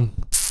my tongue.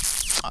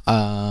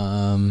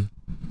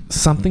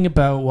 Something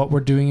about what we're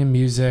doing in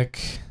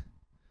music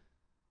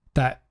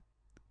that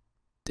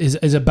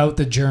is about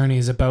the journey,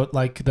 is about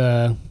like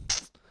the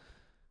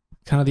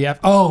kind of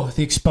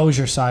the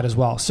exposure side as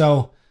well.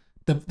 So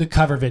the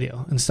cover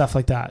video and stuff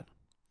like that.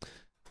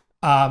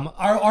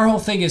 Our whole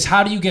thing is,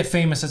 how do you get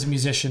famous as a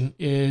musician?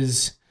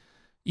 Is,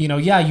 you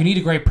need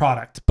a great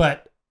product,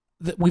 but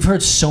we've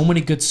heard so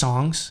many good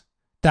songs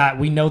that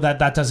we know that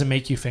that doesn't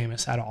make you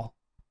famous at all.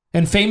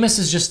 And famous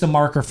is just the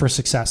marker for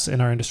success in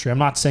our industry. I'm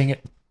not saying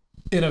it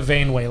in a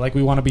vain way, like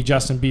we want to be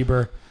Justin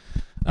Bieber.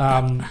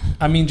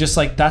 Just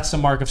like that's the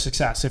mark of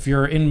success. If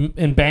you're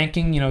in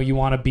banking, you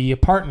want to be a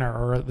partner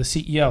or the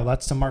CEO.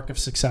 That's the mark of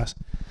success.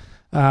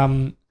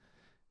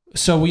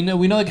 So we know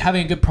like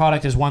having a good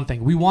product is one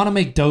thing. We want to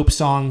make dope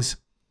songs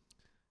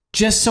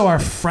just so our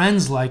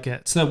friends like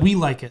it, so that we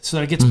like it, so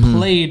that it gets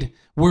played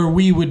where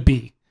we would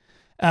be.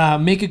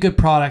 Make a good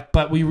product,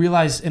 but we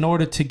realize in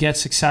order to get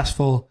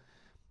successful,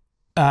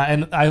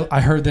 and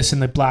I heard this in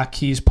the Black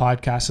Keys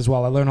podcast as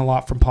well. I learn a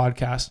lot from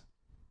podcasts,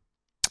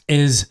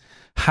 is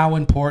how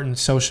important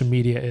social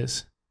media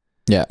is.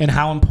 Yeah. And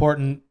how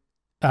important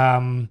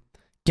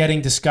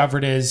getting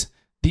discovered is,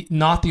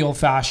 not the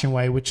old-fashioned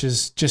way, which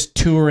is just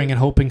touring and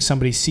hoping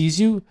somebody sees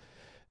you.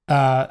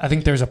 I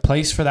think there's a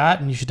place for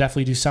that, and you should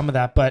definitely do some of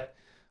that. But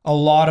a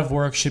lot of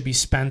work should be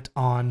spent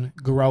on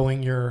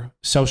growing your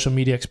social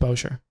media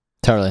exposure.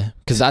 Totally.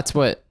 Because that's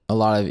what a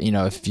lot of,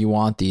 if you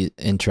want the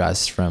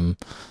interest from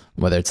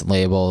whether it's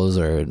labels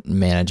or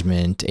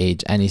management,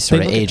 any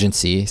sort of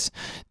agencies,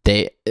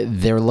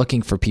 they're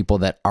looking for people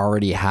that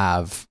already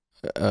have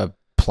a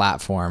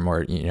platform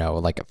or,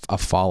 like a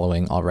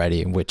following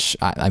already, which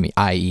I mean,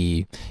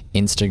 i.e.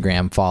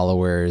 Instagram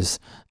followers,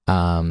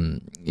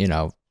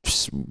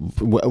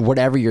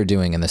 whatever you're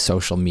doing in the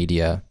social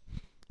media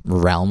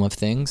realm of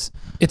things.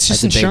 It's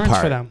just insurance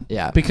for them.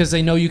 Yeah. Because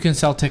they know you can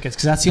sell tickets,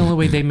 because that's the only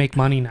way they make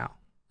money now.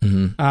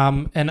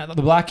 Mm-hmm. And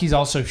the Black Keys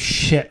also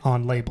shit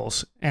on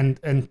labels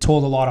and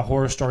told a lot of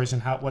horror stories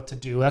and what to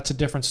do. That's a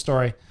different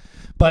story.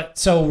 But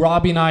so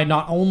Robbie and I,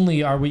 not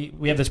only are we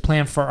have this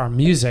plan for our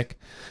music,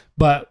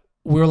 but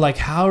we're like,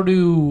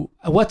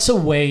 what's a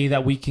way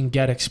that we can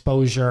get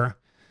exposure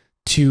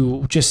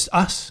to just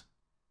us,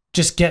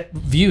 just get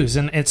views?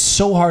 And it's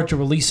so hard to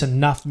release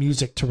enough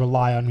music to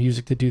rely on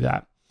music to do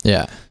that.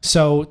 Yeah.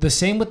 So the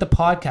same with the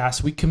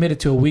podcast. We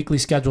committed to a weekly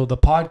schedule of the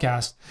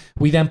podcast.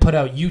 We then put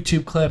out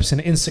YouTube clips and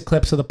Insta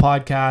clips of the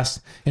podcast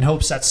in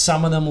hopes that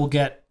some of them will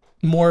get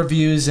more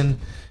views and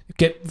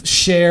get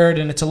shared,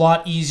 and it's a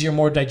lot easier,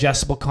 more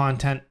digestible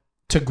content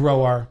to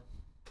grow our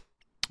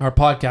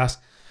podcast.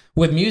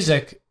 With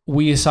music,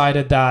 we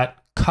decided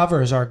that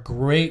covers are a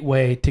great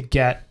way to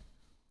get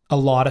a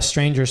lot of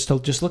strangers to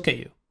just look at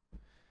you.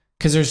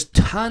 Because there's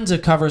tons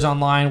of covers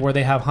online where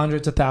they have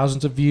hundreds of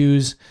thousands of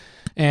views,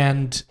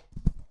 and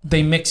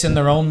they mix in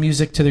their own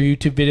music to their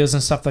YouTube videos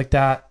and stuff like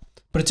that.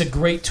 But it's a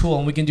great tool,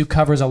 and we can do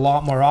covers a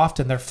lot more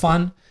often. They're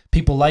fun.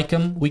 People like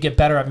them. We get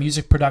better at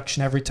music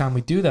production every time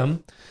we do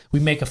them. We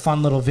make a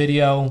fun little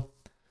video,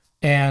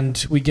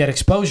 and we get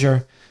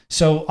exposure.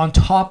 So on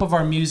top of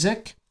our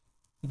music,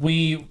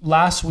 we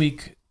last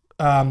week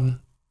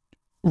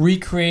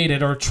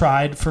recreated or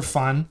tried for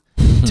fun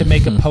to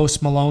make a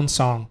Post Malone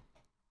song.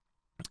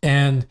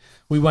 And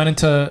we went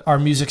into our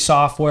music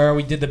software.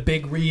 We did the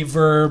big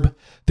reverb,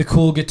 the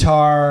cool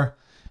guitar,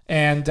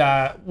 and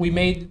we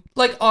made,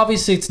 like,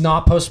 obviously it's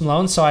not Post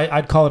Malone, so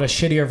I'd call it a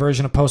shittier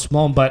version of Post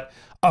Malone, but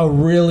a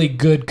really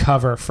good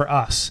cover for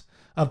us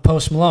of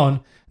Post Malone.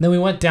 And then we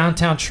went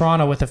downtown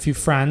Toronto with a few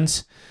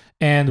friends,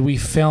 and we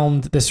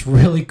filmed this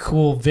really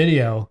cool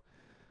video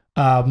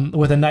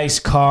with a nice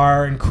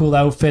car and cool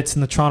outfits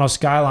in the Toronto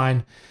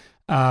skyline.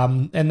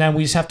 And then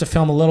we just have to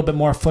film a little bit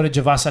more footage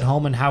of us at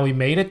home and how we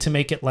made it to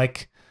make it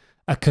like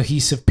a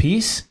cohesive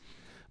piece.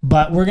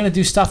 But we're going to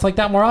do stuff like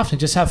that more often.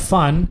 Just have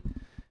fun.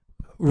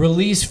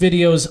 Release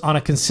videos on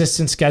a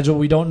consistent schedule.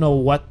 We don't know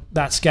what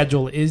that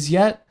schedule is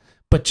yet,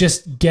 but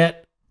just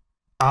get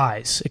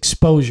eyes,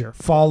 exposure,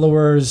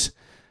 followers,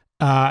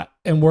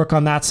 and work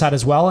on that side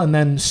as well. And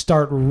then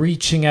start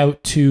reaching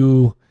out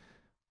to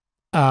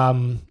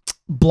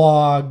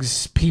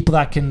blogs, people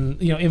that can,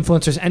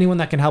 influencers, anyone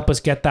that can help us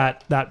get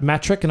that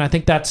metric. And I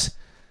think that's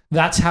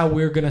how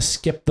we're going to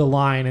skip the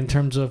line in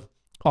terms of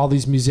all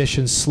these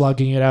musicians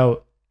slugging it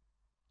out,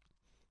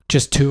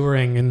 just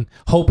touring and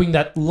hoping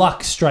that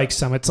luck strikes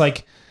them. It's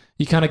like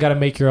you kind of got to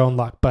make your own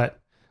luck.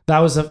 But that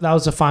was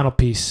the final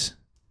piece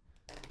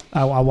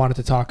I wanted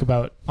to talk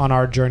about on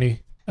our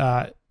journey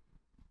to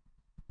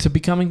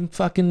becoming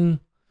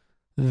fucking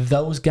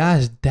those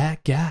guys,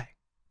 that guy.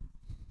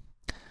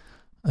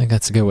 I think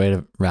that's a good way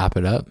to wrap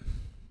it up.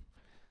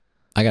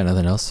 I got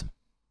nothing else.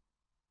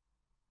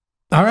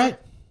 All right.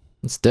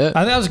 Let's do it.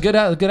 I think that was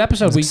a good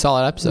episode. A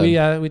solid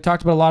episode. We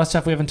talked about a lot of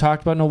stuff we haven't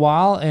talked about in a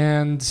while,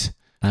 and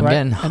I'm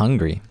getting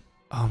hungry.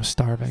 I'm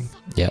starving.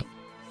 Yep.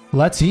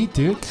 Let's eat,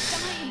 dude.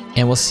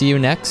 And we'll see you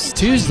next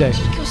Tuesday.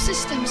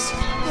 Ecosystems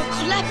are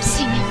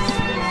collapsing.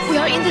 We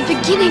are in the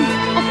beginning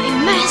of a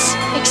mass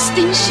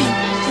extinction,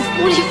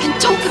 and all you can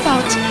talk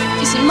about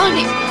is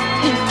money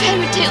and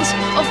fairy tales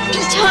of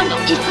eternal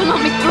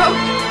economic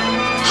growth.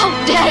 How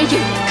dare you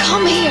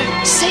come here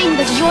saying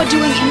that you're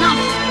doing enough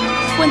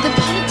when the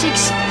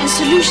politics and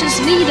solutions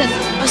needed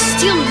are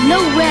still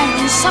nowhere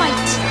in sight.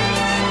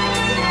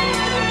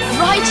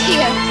 Right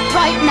here,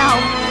 right now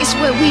is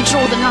where we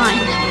draw the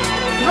line.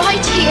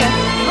 Right here,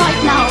 right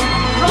now,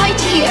 right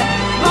here,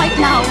 right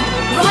now,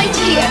 right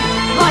here,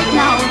 right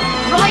now,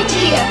 right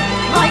here,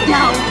 right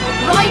now,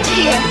 right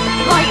here,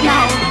 right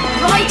now,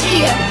 right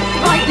here,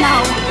 right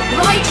now,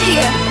 right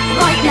here,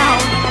 right now,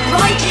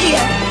 right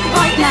here,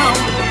 right now,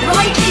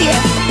 right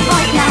here,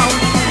 right now,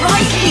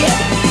 right here,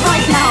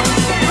 right now,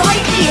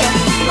 right here.